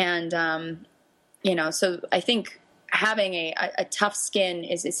 And, so I think having a tough skin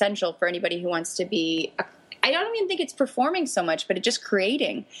is essential for anybody who wants to be I don't even think it's performing so much, but it's just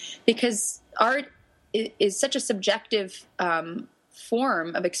creating, because art is such a subjective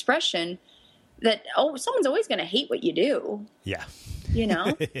form of expression that, someone's always going to hate what you do. Yeah.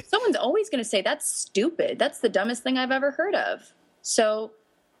 Someone's always going to say, that's stupid. That's the dumbest thing I've ever heard of. So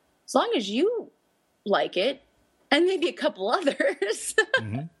as long as you like it, and maybe a couple others,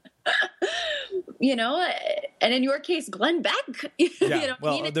 mm-hmm. And in your case, Glenn Beck. Yeah.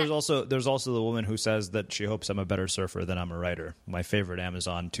 There's also the woman who says that she hopes I'm a better surfer than I'm a writer. My favorite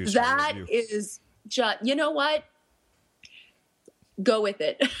Amazon 2-star review. That is just, you know what? Go with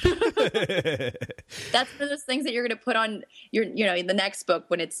it. That's one of those things that you're going to put on your, the next book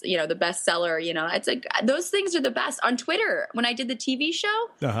when it's, the bestseller. It's like those things are the best. On Twitter, when I did the TV show,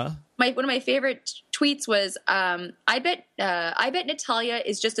 one of my favorite tweets was, I bet Natalia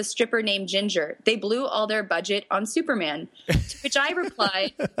is just a stripper named Ginger. They blew all their budget on Superman. To which I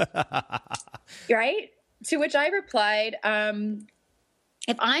replied, right? To which I replied,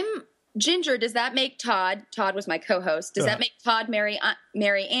 if I'm Ginger, does that make Todd was my co-host, does that make Todd marry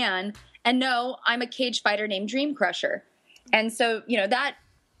Ann? And no, I'm a cage fighter named Dream Crusher. And so, that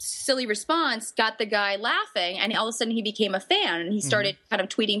silly response got the guy laughing, and all of a sudden he became a fan, and he started kind of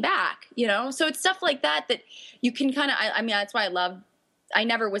tweeting back, So it's stuff like that you can kind of, that's why I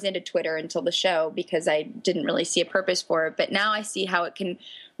never was into Twitter until the show, because I didn't really see a purpose for it. But now I see how it can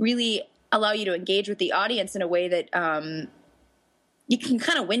really allow you to engage with the audience in a way that, you can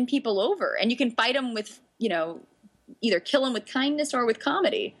kind of win people over, and you can fight them with, either kill them with kindness or with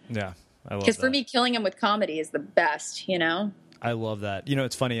comedy. Yeah. I love that. Because for me, killing them with comedy is the best, I love that.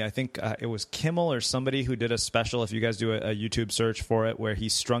 It's funny. I think it was Kimmel or somebody who did a special, if you guys do a YouTube search for it, where he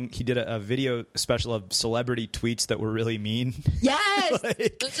did a video special of celebrity tweets that were really mean. Yes.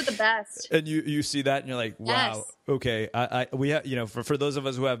 Those are the best. And you see that and you're like, wow, yes. Okay. We have, for those of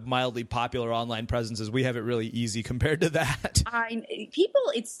us who have mildly popular online presences, we have it really easy compared to that.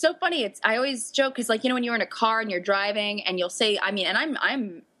 It's so funny. I always joke, because when you're in a car and you're driving and you'll say, and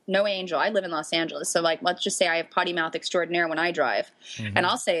I'm no angel. I live in Los Angeles. So let's just say I have potty mouth extraordinaire when I drive, and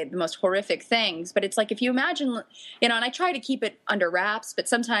I'll say the most horrific things, but it's like, if you imagine, and I try to keep it under wraps, but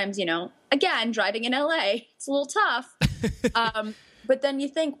sometimes, again, driving in LA, it's a little tough. But then you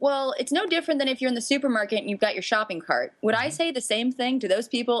think, well, it's no different than if you're in the supermarket and you've got your shopping cart. Would I say the same thing to those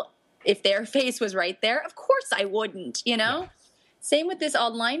people if their face was right there? Of course I wouldn't, Yeah. Same with this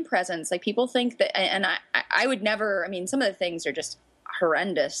online presence. Like people think that, and I would never, I mean, some of the things are just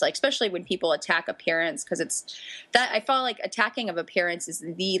horrendous, like especially when people attack appearance, because it's that I feel like attacking of appearance is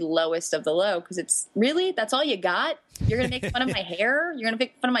the lowest of the low, because it's really, that's all you got. You're going to make fun of my hair. You're going to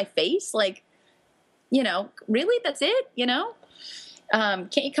make fun of my face. Like, you know, really, that's it, you know?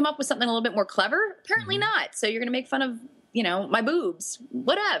 Can't you come up with something a little bit more clever? Apparently not. So you're going to make fun of, you know, my boobs,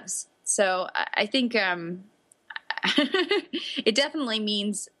 whatevs. So I think it definitely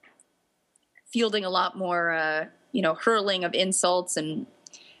means fielding a lot more, you know, hurling of insults and,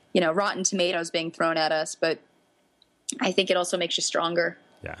 you know, rotten tomatoes being thrown at us. But I think it also makes you stronger.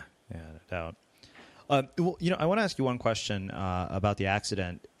 Yeah, no doubt. Well, you know, I want to ask you one question about the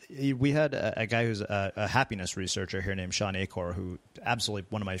accident. We had a guy who's a happiness researcher here named Sean Acor, who absolutely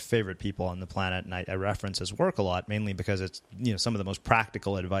one of my favorite people on the planet, and I reference his work a lot, mainly because it's, you know, some of the most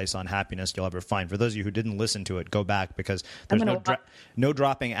practical advice on happiness you'll ever find. For those of you who didn't listen to it, go back, because there's no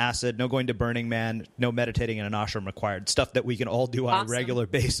dropping acid, no going to Burning Man, no meditating in an ashram required. Stuff that we can all do on a regular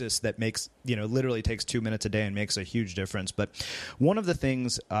basis that makes, you know, literally takes 2 minutes a day and makes a huge difference. But one of the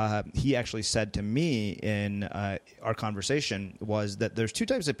things he actually said to me in our conversation was that there's two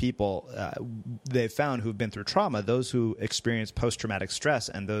types of people they've found who've been through trauma: those who experience post-traumatic stress,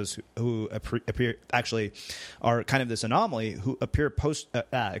 and those who appear actually are kind of this anomaly, who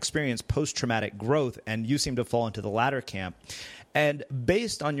experience post-traumatic growth. And you seem to fall into the latter camp. And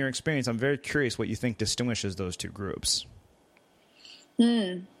based on your experience, I'm very curious what you think distinguishes those two groups.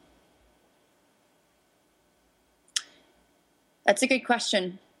 That's a good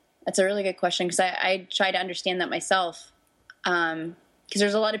question. That's a really good question, because I try to understand that myself. Because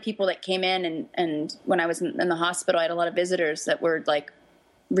there's a lot of people that came in, and when I was in the hospital, I had a lot of visitors that were like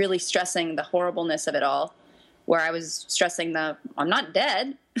really stressing the horribleness of it all, where I was stressing I'm not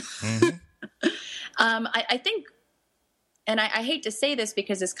dead. Mm-hmm. I think, and I hate to say this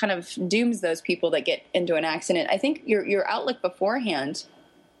because this kind of dooms those people that get into an accident. I think your outlook beforehand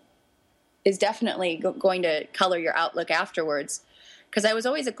is definitely going to color your outlook afterwards. Because I was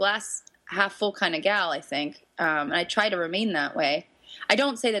always a glass half full kind of gal, I think. And I try to remain that way. I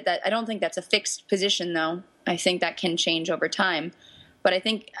don't say that I don't think that's a fixed position, though. I think that can change over time. But I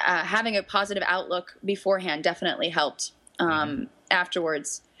think having a positive outlook beforehand definitely helped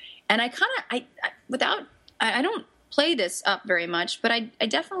afterwards. And I don't play this up very much, but I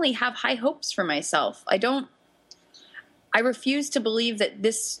definitely have high hopes for myself. I refuse to believe that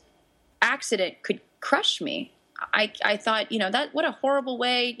this accident could crush me. I thought, you know, that what a horrible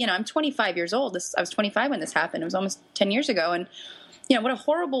way, you know, I'm 25 years old. I was 25 when this happened. It was almost 10 years ago. And, you know, what a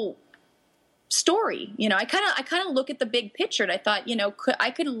horrible story. You know, I kind of look at the big picture, and I thought, you know, I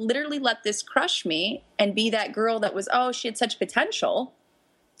could literally let this crush me and be that girl that was, she had such potential.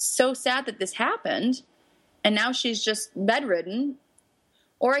 So sad that this happened. And now she's just bedridden.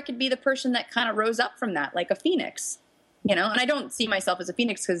 Or I could be the person that kind of rose up from that, like a phoenix, you know, and I don't see myself as a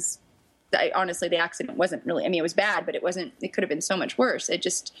phoenix because honestly, the accident wasn't really, I mean, it was bad, but it could have been so much worse. It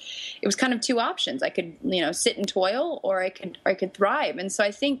was kind of two options. I could, you know, sit and toil, or I could thrive. And so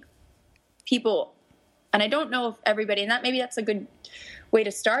I think people, and I don't know if everybody, and maybe that's a good way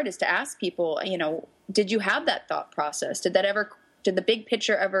to start, is to ask people, you know, did you have that thought process? Did the big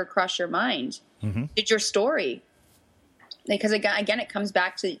picture ever cross your mind? Mm-hmm. Did your story? Because again, it comes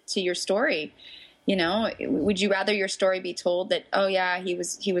back to your story. You know, would you rather your story be told that, oh yeah, he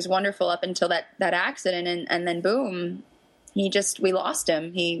was wonderful up until that accident, and then boom, we lost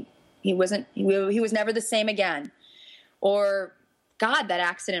him. He was never the same again. Or God, that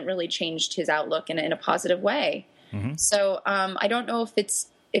accident really changed his outlook in a positive way. Mm-hmm. So I don't know if it's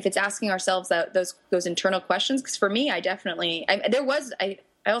asking ourselves those internal questions. Because for me, I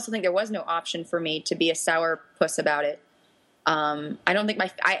also think there was no option for me to be a sour puss about it. I don't think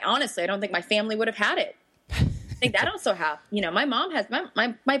my family would have had it. I think that also happened. You know, my mom has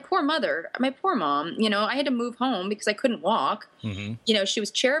my poor mom, you know, I had to move home because I couldn't walk. Mm-hmm. You know, she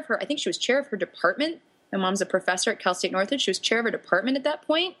was chair of her department. My mom's a professor at Cal State Northridge. She was chair of her department at that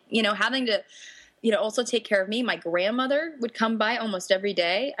point, you know, having to, you know, also take care of me. My grandmother would come by almost every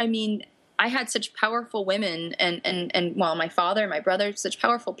day. I mean, I had such powerful women and my father, my brother, such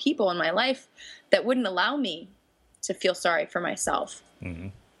powerful people in my life that wouldn't allow me to feel sorry for myself. Mm-hmm.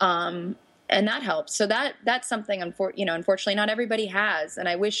 And that helps. So that's something, unfortunately not everybody has. And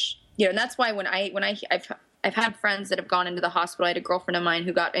I wish, you know, and that's why when I've had friends that have gone into the hospital. I had a girlfriend of mine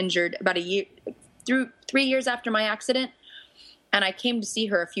who got injured about 3 years after my accident. And I came to see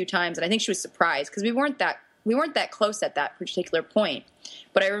her a few times, and I think she was surprised because we weren't that close at that particular point.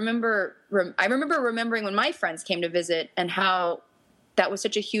 But I remember remembering when my friends came to visit and how that was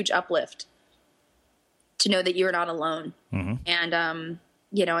such a huge uplift to know that you're not alone. Mm-hmm. And,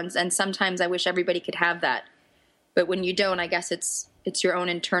 you know, and sometimes I wish everybody could have that, but when you don't, I guess it's your own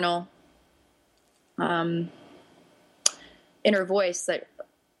internal, inner voice that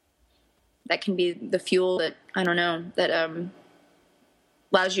can be the fuel that, I don't know, that,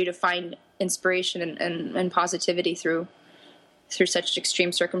 allows you to find inspiration and positivity through such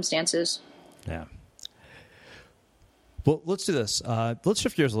extreme circumstances. Yeah. Well, let's do this. Let's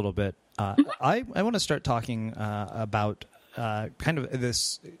shift gears a little bit. I want to start talking about kind of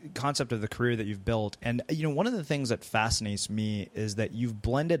this concept of the career that you've built. And, you know, one of the things that fascinates me is that you've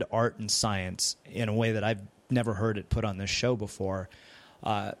blended art and science in a way that I've never heard it put on this show before.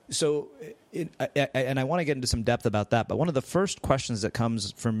 And I want to get into some depth about that. But one of the first questions that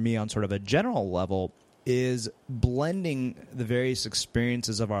comes from me on sort of a general level is blending the various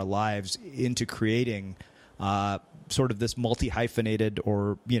experiences of our lives into creating sort of this multi-hyphenated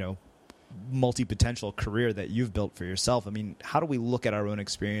or, you know, multi-potential career that you've built for yourself. I mean, how do we look at our own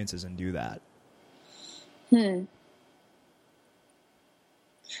experiences and do that?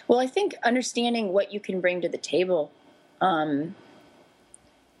 Well, I think understanding what you can bring to the table,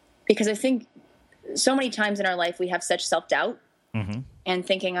 because I think so many times in our life we have such self-doubt and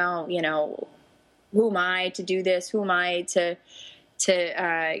thinking, oh, you know, who am I to do this? Who am I to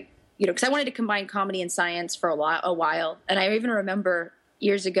you know, because I wanted to combine comedy and science for a while. And I even remember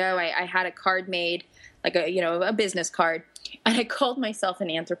years ago, I had a card made, like a business card, and I called myself an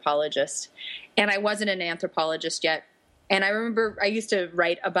anthropologist, and I wasn't an anthropologist yet. And I remember I used to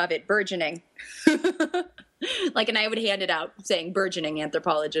write above it burgeoning, like, and I would hand it out saying burgeoning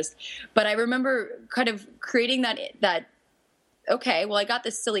anthropologist. But I remember kind of creating that. Okay, well, I got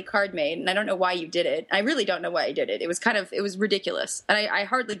this silly card made, and I don't know why you did it. I really don't know why I did it. It was ridiculous. And I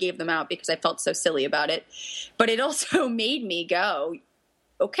hardly gave them out because I felt so silly about it. But it also made me go,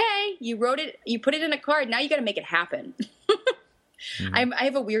 okay, you wrote it, you put it in a card, now you got to make it happen. I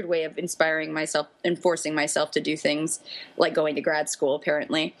have a weird way of inspiring myself and forcing myself to do things, like going to grad school,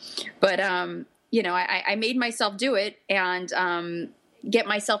 apparently. But, you know, I made myself do it and get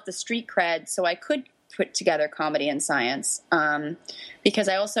myself the street cred so I could put together comedy and science, because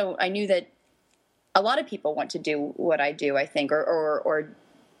I knew that a lot of people want to do what I do, I think, or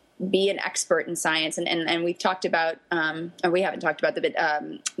be an expert in science. And we've talked about, or we haven't talked about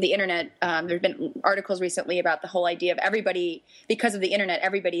the internet. There's been articles recently about the whole idea of everybody, because of the internet,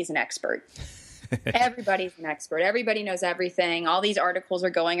 everybody's an expert. Everybody's an expert. Everybody knows everything. All these articles are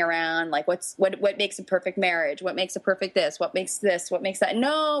going around, like what makes a perfect marriage? What makes a perfect this? What makes this? What makes that?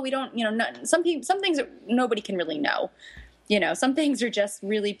 No, we don't, you know, some things that nobody can really know. You know, some things are just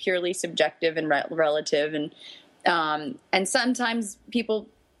really purely subjective and relative. And sometimes people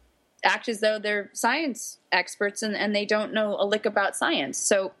act as though they're science experts and they don't know a lick about science.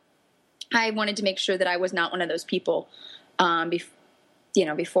 So I wanted to make sure that I was not one of those people,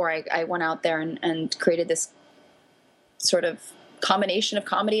 before I went out there and created this sort of combination of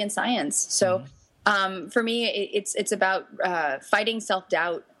comedy and science. So for me, it's about fighting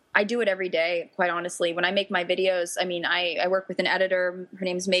self-doubt. I do it every day, quite honestly. When I make my videos, I mean, I work with an editor. Her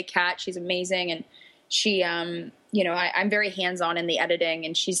name's May Cat. She's amazing. And she, I'm very hands-on in the editing,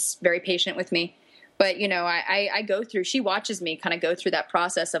 and she's very patient with me. But, you know, I go through, she watches me kind of go through that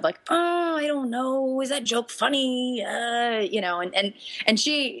process of like, oh, I don't know. Is that joke funny? And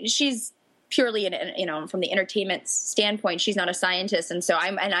she's purely, from the entertainment standpoint, she's not a scientist. And so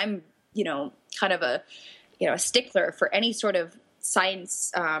I'm, you know, kind of a stickler for any sort of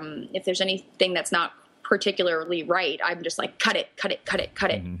science. If there's anything that's not particularly right, I'm just like, cut it.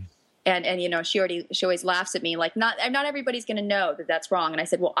 Mm-hmm. And you know, she always laughs at me like, not everybody's going to know that that's wrong. And I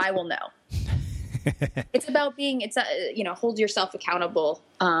said, well, I will know. It's about hold yourself accountable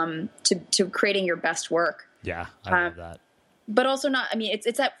to creating your best work. Yeah, I love that. But also not, I mean,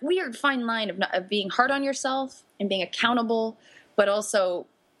 it's that weird fine line of being hard on yourself and being accountable, but also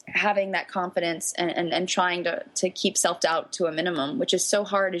having that confidence and trying to keep self-doubt to a minimum, which is so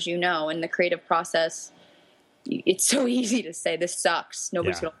hard, as you know, in the creative process. It's so easy to say, this sucks.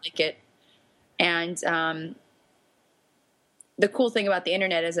 Nobody's going to like it. And the cool thing about the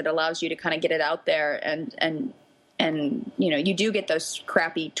internet is it allows you to kind of get it out there and you know, you do get those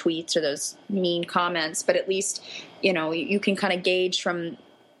crappy tweets or those mean comments, but at least, you know, you can kind of gauge from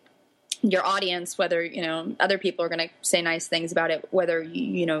your audience whether, you know, other people are going to say nice things about it, whether,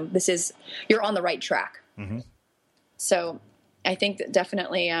 you know, you're on the right track. Mm-hmm. So I think that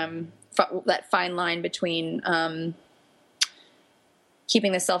definitely that fine line between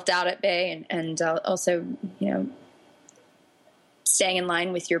keeping the self-doubt at bay and also, you know, staying in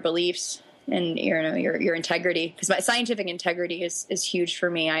line with your beliefs and your integrity, because my scientific integrity is huge for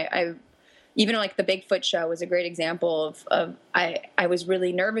me. even like the Bigfoot show was a great example of I was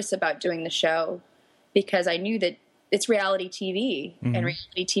really nervous about doing the show because I knew that it's reality TV, and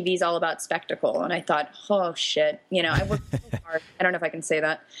reality TV is all about spectacle. And I thought, oh shit, I worked so hard. I don't know if I can say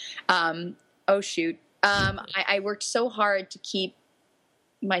that. Oh shoot. I worked so hard to keep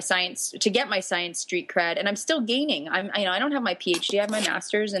get my science street cred, and I'm still gaining. I don't have my PhD, I have my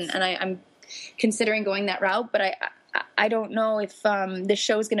master's, and I'm considering going that route, but I don't know if this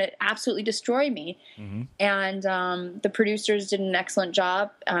show is going to absolutely destroy me. And the producers did an excellent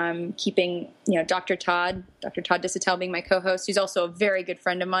job keeping, Dr. Todd Dissatel being my co-host, who's also a very good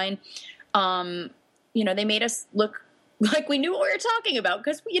friend of mine. They made us look like we knew what we were talking about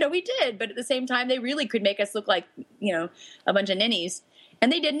because, we did. But at the same time, they really could make us look like, a bunch of ninnies.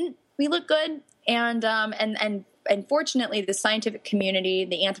 And they didn't. We look good. And fortunately, the scientific community,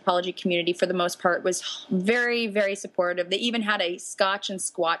 the anthropology community, for the most part, was very, very supportive. They even had a Scotch and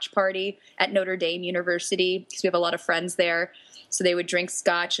Squatch party at Notre Dame University because we have a lot of friends there. So they would drink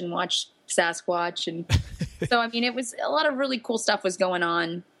Scotch and watch Sasquatch. And so, it was a lot of really cool stuff was going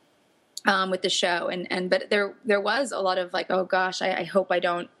on with the show. But there was a lot of like, oh gosh, I hope I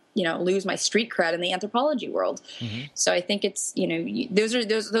don't, lose my street cred in the anthropology world. So I think it's,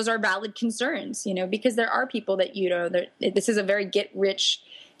 those are valid concerns, because there are people that, this is a very get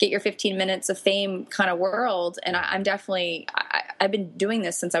your 15 minutes of fame kind of world. And I'm definitely, I've been doing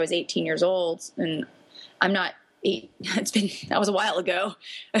this since I was 18 years old, and I'm not that was a while ago.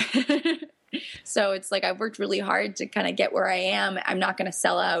 So it's like, I've worked really hard to kind of get where I am. I'm not going to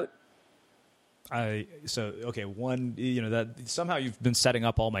sell out. That somehow you've been setting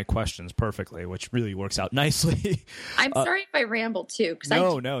up all my questions perfectly, which really works out nicely. I'm sorry if I ramble too.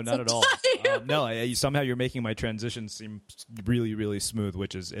 No, not at all. Somehow you're making my transition seem really, really smooth,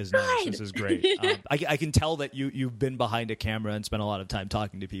 which is nice. This is great. I can tell that you've been behind a camera and spent a lot of time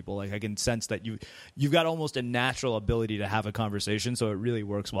talking to people. Like I can sense that you've got almost a natural ability to have a conversation, so it really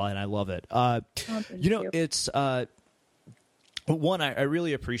works well, and I love it. It's. One, I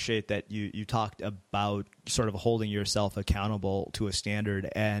really appreciate that you talked about sort of holding yourself accountable to a standard.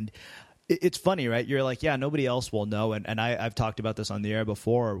 And it's funny, right? You're like, yeah, nobody else will know. And I've talked about this on the air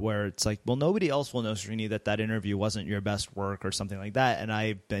before where it's like, well, nobody else will know, Srini, that interview wasn't your best work or something like that. And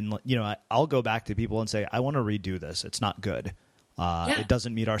I've been, I'll go back to people and say, I want to redo this. It's not good. It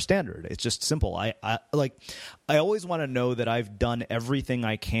doesn't meet our standard. It's just simple. I always want to know that I've done everything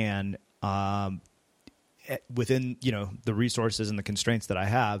I can within the resources and the constraints that I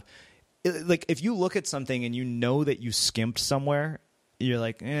have. Like if you look at something and you know that you skimped somewhere, you're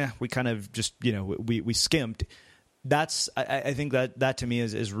like, we kind of just we skimped. That's I think that to me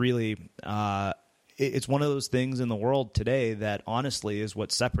is really it's one of those things in the world today that honestly is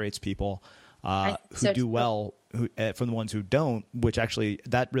what separates people who do well from the ones who don't. Which actually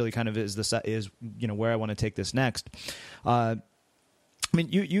that really kind of is where I want to take this next.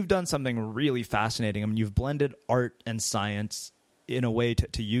 You've done something really fascinating. You've blended art and science in a way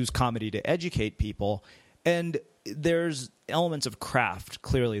to use comedy to educate people. And there's elements of craft,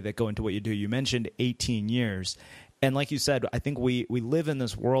 clearly, that go into what you do. You mentioned 18 years. And like you said, I think we live in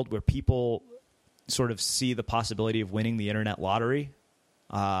this world where people sort of see the possibility of winning the internet lottery,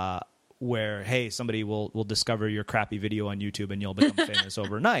 where, hey, somebody will discover your crappy video on YouTube and you'll become famous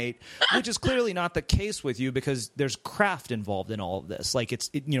overnight, which is clearly not the case with you because there's craft involved in all of this. Like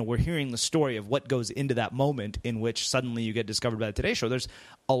we're hearing the story of what goes into that moment in which suddenly you get discovered by the Today Show. There's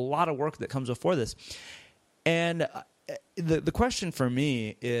a lot of work that comes before this. And the question for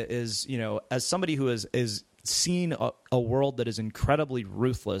me is, as somebody who is seen a world that is incredibly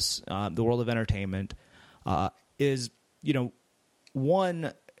ruthless, the world of entertainment, is,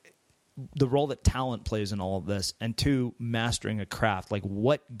 one, the role that talent plays in all of this, and two, mastering a craft. Like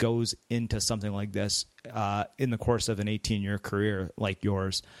what goes into something like this in the course of an 18-year career like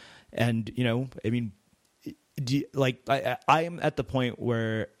yours? And, I am at the point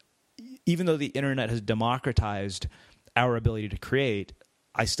where even though the internet has democratized our ability to create,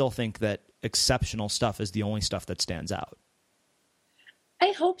 I still think that exceptional stuff is the only stuff that stands out.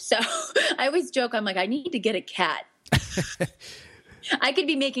 I hope so. I always joke, I'm like, I need to get a cat. I could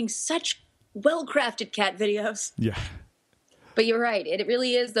be making such well-crafted cat videos. Yeah. But you're right. It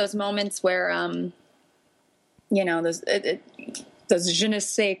really is those moments where, those je ne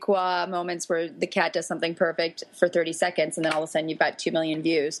sais quoi moments where the cat does something perfect for 30 seconds and then all of a sudden you've got 2 million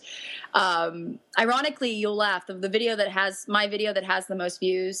views. Ironically, you'll laugh. My video that has the most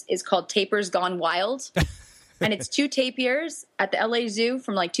views is called Tapers Gone Wild. And it's 2 tapirs at the LA Zoo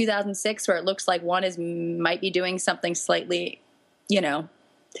from like 2006 where it looks like one might be doing something slightly,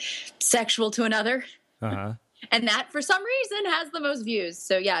 sexual to another. Uh-huh. And that, for some reason, has the most views.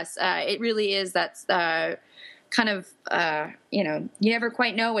 So, yes, it really is. That's kind of, you never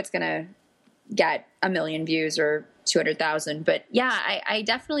quite know what's going to get 1 million views or 200,000. But, yeah, I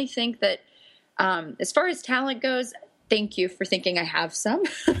definitely think that as far as talent goes, thank you for thinking I have some.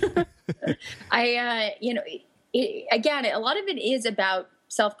 Again, a lot of it is about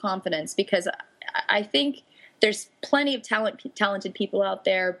self-confidence, because I think there's plenty of talented people out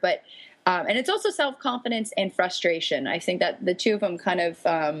there, but and it's also self-confidence and frustration. I think that the two of them kind of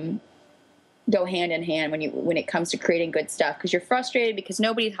go hand in hand when it comes to creating good stuff, because you're frustrated because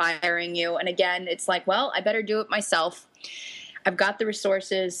nobody's hiring you. And again, it's like, well, I better do it myself. I've got the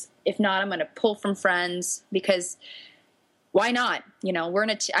resources. If not, I'm going to pull from friends, because why not?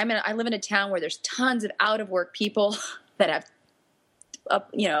 I live in a town where there's tons of out of work people that have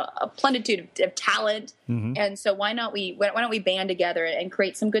a plenitude of talent. Mm-hmm. And so why don't we band together and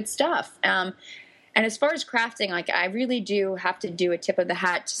create some good stuff? And as far as crafting, like, I really do have to do a tip of the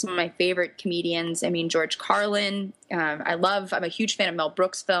hat to some of my favorite comedians. I mean, George Carlin. I'm a huge fan of Mel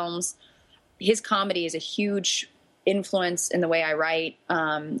Brooks films. His comedy is a huge influence in the way I write.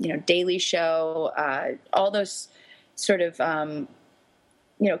 Daily Show, all those sort of,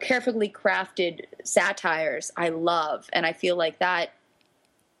 carefully crafted satires I love. And I feel like that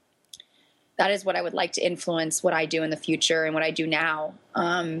is what I would like to influence what I do in the future and what I do now.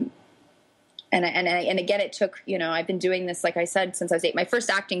 And again, it took, I've been doing this, like I said, since I was 8. My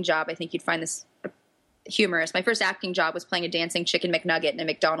first acting job, I think you'd find this humorous. My first acting job was playing a dancing chicken McNugget in a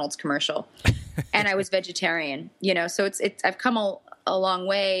McDonald's commercial. And I was vegetarian, so I've come a long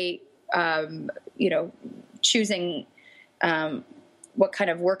way, choosing what kind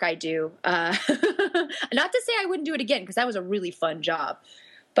of work I do. Not to say I wouldn't do it again, because that was a really fun job.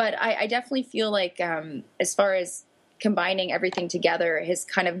 But I definitely feel like as far as combining everything together has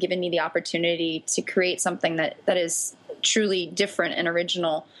kind of given me the opportunity to create something that is truly different and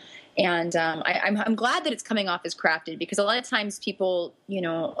original. And I'm glad that it's coming off as crafted, because a lot of times people,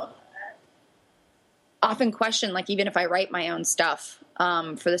 often question, like, even if I write my own stuff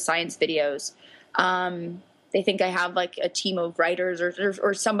for the science videos, they think I have like a team of writers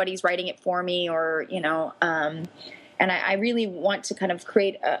or somebody's writing it for me, or, and I really want to kind of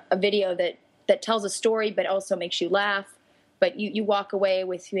create a video that tells a story, but also makes you laugh. But you walk away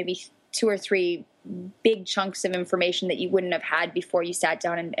with maybe 2 or 3 big chunks of information that you wouldn't have had before you sat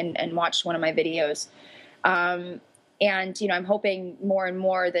down and watched one of my videos. And, I'm hoping more and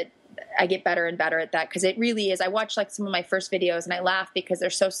more that I get better and better at that, because it really is. I watch like some of my first videos and I laugh because they're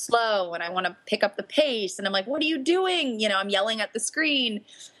so slow, and I want to pick up the pace, and I'm like, what are you doing? I'm yelling at the screen.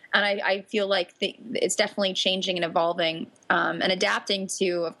 And I feel like it's definitely changing and evolving, and adapting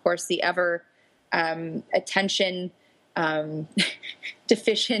to, of course, the ever attention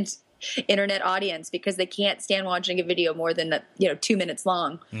deficient internet audience, because they can't stand watching a video more than 2 minutes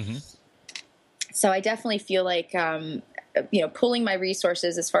long. Mm-hmm. So I definitely feel like pulling my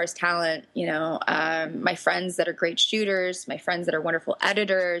resources as far as talent, my friends that are great shooters, my friends that are wonderful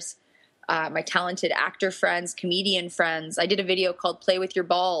editors, my talented actor friends, comedian friends. I did a video called Play With Your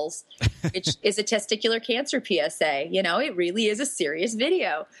Balls, which is a testicular cancer PSA. It really is a serious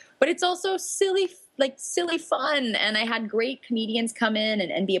video, but it's also silly fun. And I had great comedians come in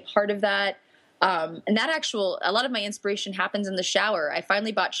and be a part of that. And a lot of my inspiration happens in the shower. I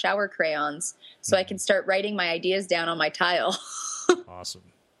finally bought shower crayons so I can start writing my ideas down on my tile. Awesome.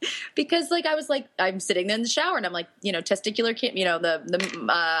 Because I'm sitting there in the shower and I'm like, testicular,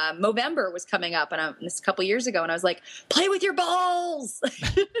 the Movember was coming up, and this a couple years ago, and I was like, play with your balls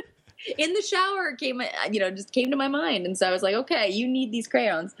in the shower just came to my mind. And so I was like, okay, you need these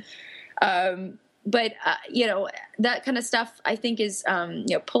crayons. But that kind of stuff I think is,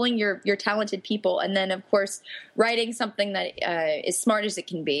 pulling your talented people, and then of course writing something that is smart as it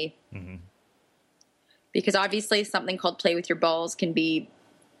can be. Mm-hmm. Because obviously something called Play With Your Balls can be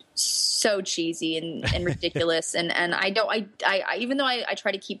so cheesy and ridiculous. and I even though I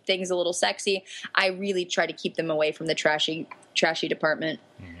try to keep things a little sexy, I really try to keep them away from the trashy department.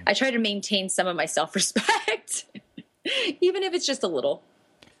 Mm-hmm. I try to maintain some of my self-respect, even if it's just a little.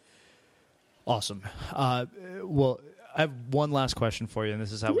 Awesome. Well, I have one last question for you, and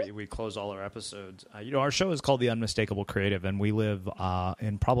this is how we close all our episodes. Our show is called The Unmistakable Creative, and we live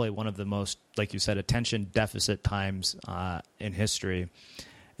in probably one of the most, like you said, attention deficit times in history.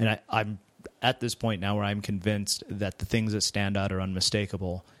 And I'm at this point now where I'm convinced that the things that stand out are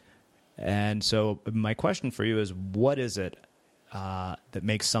unmistakable. And so my question for you is, what is it that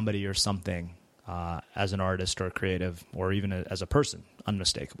makes somebody or something as an artist or a creative or even as a person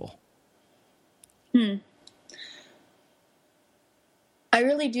unmistakable? I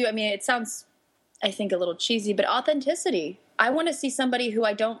really do. I mean, it sounds I think, a little cheesy, but authenticity. I want to see somebody who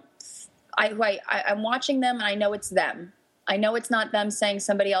I'm watching them and I know it's them. I know it's not them saying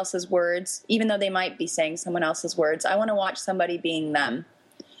somebody else's words, even though they might be saying someone else's words. I want to watch somebody being them,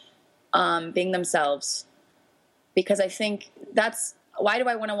 being themselves, because I think why do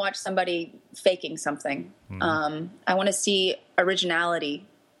I want to watch somebody faking something? I want to see originality,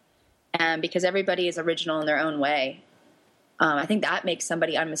 and because everybody is original in their own way. I think that makes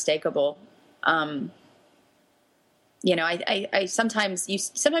somebody unmistakable. I sometimes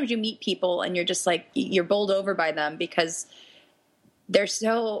you meet people and you're just like, you're bowled over by them because they're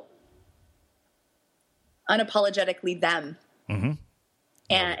so unapologetically them. Mm-hmm.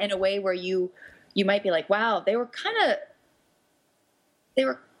 And in a way where you might be like, wow, they were kind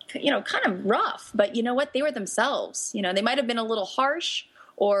of rough, but you know what? They were themselves. They might've been a little harsh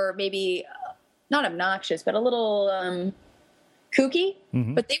or maybe not obnoxious, but a little, kooky,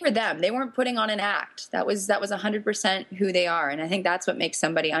 but they were them. They weren't putting on an act. That was 100% who they are. And I think that's what makes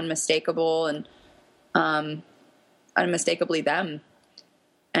somebody unmistakable and unmistakably them.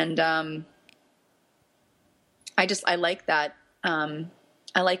 And I like that.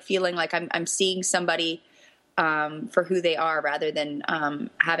 I like feeling like I'm seeing somebody for who they are rather than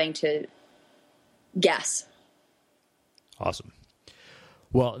having to guess. Awesome.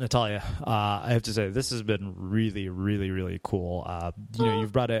 Well, Natalia, I have to say, this has been really, really, really cool.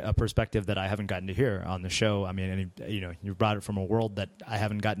 You've brought a perspective that I haven't gotten to hear on the show. I mean, you've brought it from a world that I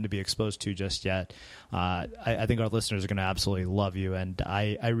haven't gotten to be exposed to just yet. I think our listeners are going to absolutely love you. And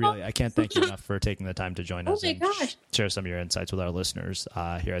I can't thank you enough for taking the time to join us and share some of your insights with our listeners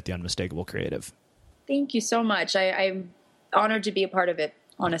here at the Unmistakable Creative. Thank you so much. I'm honored to be a part of it,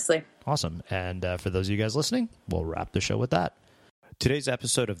 honestly. Awesome. And for those of you guys listening, we'll wrap the show with that. Today's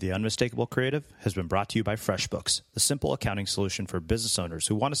episode of The Unmistakable Creative has been brought to you by FreshBooks, the simple accounting solution for business owners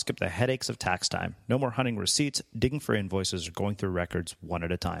who want to skip the headaches of tax time. No more hunting receipts, digging for invoices, or going through records one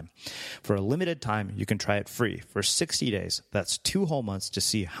at a time. For a limited time, you can try it free for 60 days. That's 2 whole months to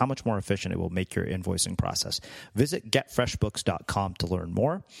see how much more efficient it will make your invoicing process. Visit getfreshbooks.com to learn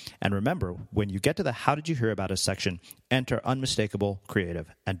more. And remember, when you get to the How Did You Hear About Us section, enter Unmistakable Creative.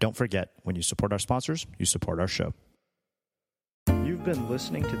 And don't forget, when you support our sponsors, you support our show. You've been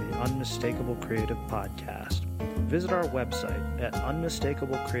listening to the Unmistakable Creative Podcast. Visit our website at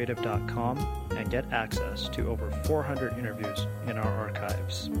unmistakablecreative.com and get access to over 400 interviews in our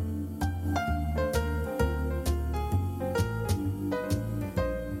archives.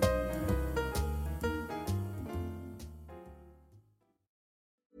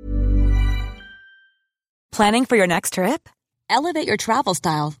 Planning for your next trip? Elevate your travel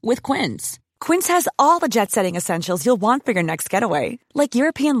style with Quince. Quince has all the jet-setting essentials you'll want for your next getaway, like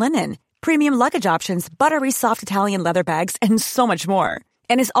European linen, premium luggage options, buttery soft Italian leather bags, and so much more.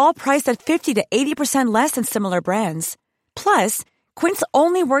 And is all priced at 50 to 80% less than similar brands. Plus, Quince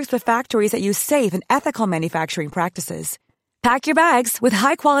only works with factories that use safe and ethical manufacturing practices. Pack your bags with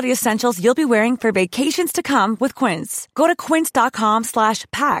high-quality essentials you'll be wearing for vacations to come with Quince. Go to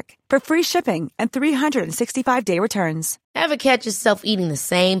quince.com/pack for free shipping and 365-day returns. Ever catch yourself eating the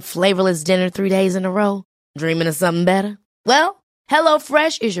same flavorless dinner 3 days in a row? Dreaming of something better? Well,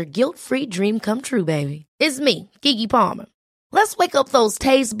 HelloFresh is your guilt-free dream come true, baby. It's me, Keke Palmer. Let's wake up those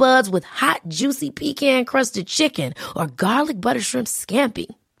taste buds with hot, juicy pecan-crusted chicken or garlic butter shrimp scampi.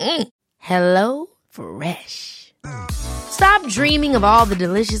 Hello Fresh. Stop dreaming of all the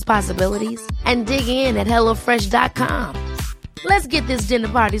delicious possibilities and dig in at HelloFresh.com. Let's get this dinner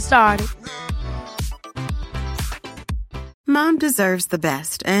party started. Mom deserves the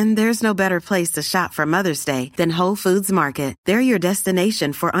best, and there's no better place to shop for Mother's Day than Whole Foods Market. They're your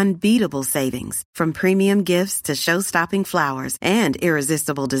destination for unbeatable savings, from premium gifts to show-stopping flowers and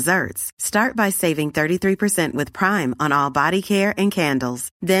irresistible desserts. Start by saving 33% with Prime on all body care and candles.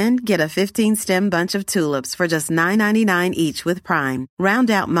 Then get a 15-stem bunch of tulips for just $9.99 each with Prime.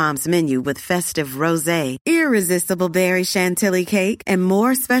 Round out Mom's menu with festive rosé, irresistible berry chantilly cake, and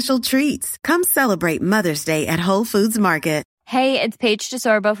more special treats. Come celebrate Mother's Day at Whole Foods Market. Hey, it's Paige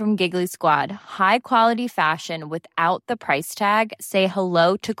DeSorbo from Giggly Squad. High quality fashion without the price tag. Say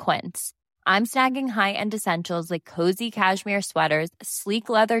hello to Quince. I'm snagging high-end essentials like cozy cashmere sweaters, sleek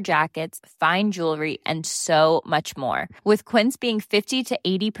leather jackets, fine jewelry, and so much more. With Quince being 50 to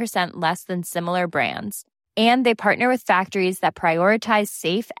 80% less than similar brands. And they partner with factories that prioritize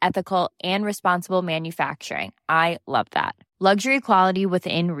safe, ethical, and responsible manufacturing. I love that. Luxury quality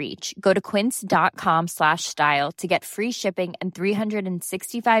within reach. Go to quince.com/style to get free shipping and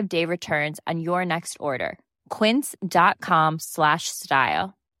 365-day returns on your next order.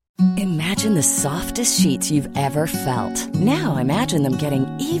 Quince.com/style. Imagine the softest sheets you've ever felt. Now imagine them getting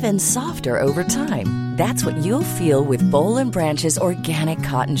even softer over time. That's what you'll feel with Boll & Branch's organic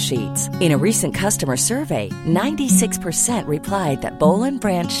cotton sheets. In a recent customer survey, 96% replied that Boll &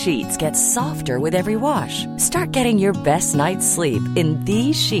 Branch sheets get softer with every wash. Start getting your best night's sleep in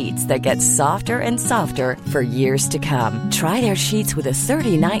these sheets that get softer and softer for years to come. Try their sheets with a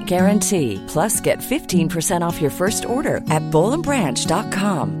 30-night guarantee. Plus, get 15% off your first order at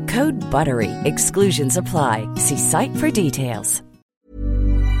bollandbranch.com. Code BUTTERY. Exclusions apply. See site for details.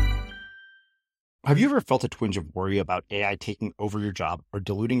 Have you ever felt a twinge of worry about AI taking over your job or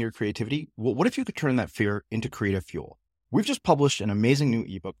diluting your creativity? Well, what if you could turn that fear into creative fuel? We've just published an amazing new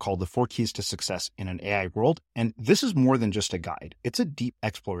ebook called The 4 Keys to Success in an AI World, and this is more than just a guide. It's a deep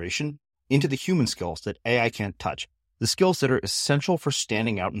exploration into the human skills that AI can't touch, the skills that are essential for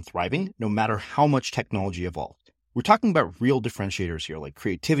standing out and thriving no matter how much technology evolved. We're talking about real differentiators here like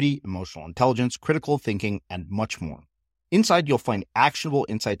creativity, emotional intelligence, critical thinking, and much more. Inside, you'll find actionable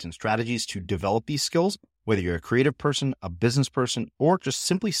insights and strategies to develop these skills, whether you're a creative person, a business person, or just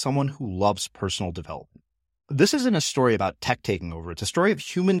simply someone who loves personal development. This isn't a story about tech taking over. It's a story of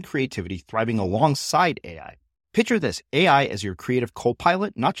human creativity thriving alongside AI. Picture this, AI as your creative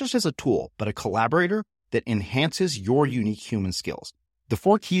co-pilot, not just as a tool, but a collaborator that enhances your unique human skills. The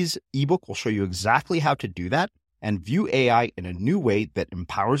 4 Keys ebook will show you exactly how to do that and view AI in a new way that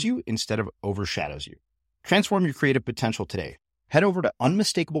empowers you instead of overshadows you. Transform your creative potential today. Head over to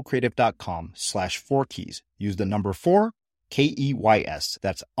unmistakablecreative.com/4keys. Use the number 4, KEYS.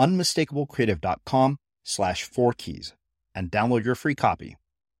 That's unmistakablecreative.com/4keys and download your free copy.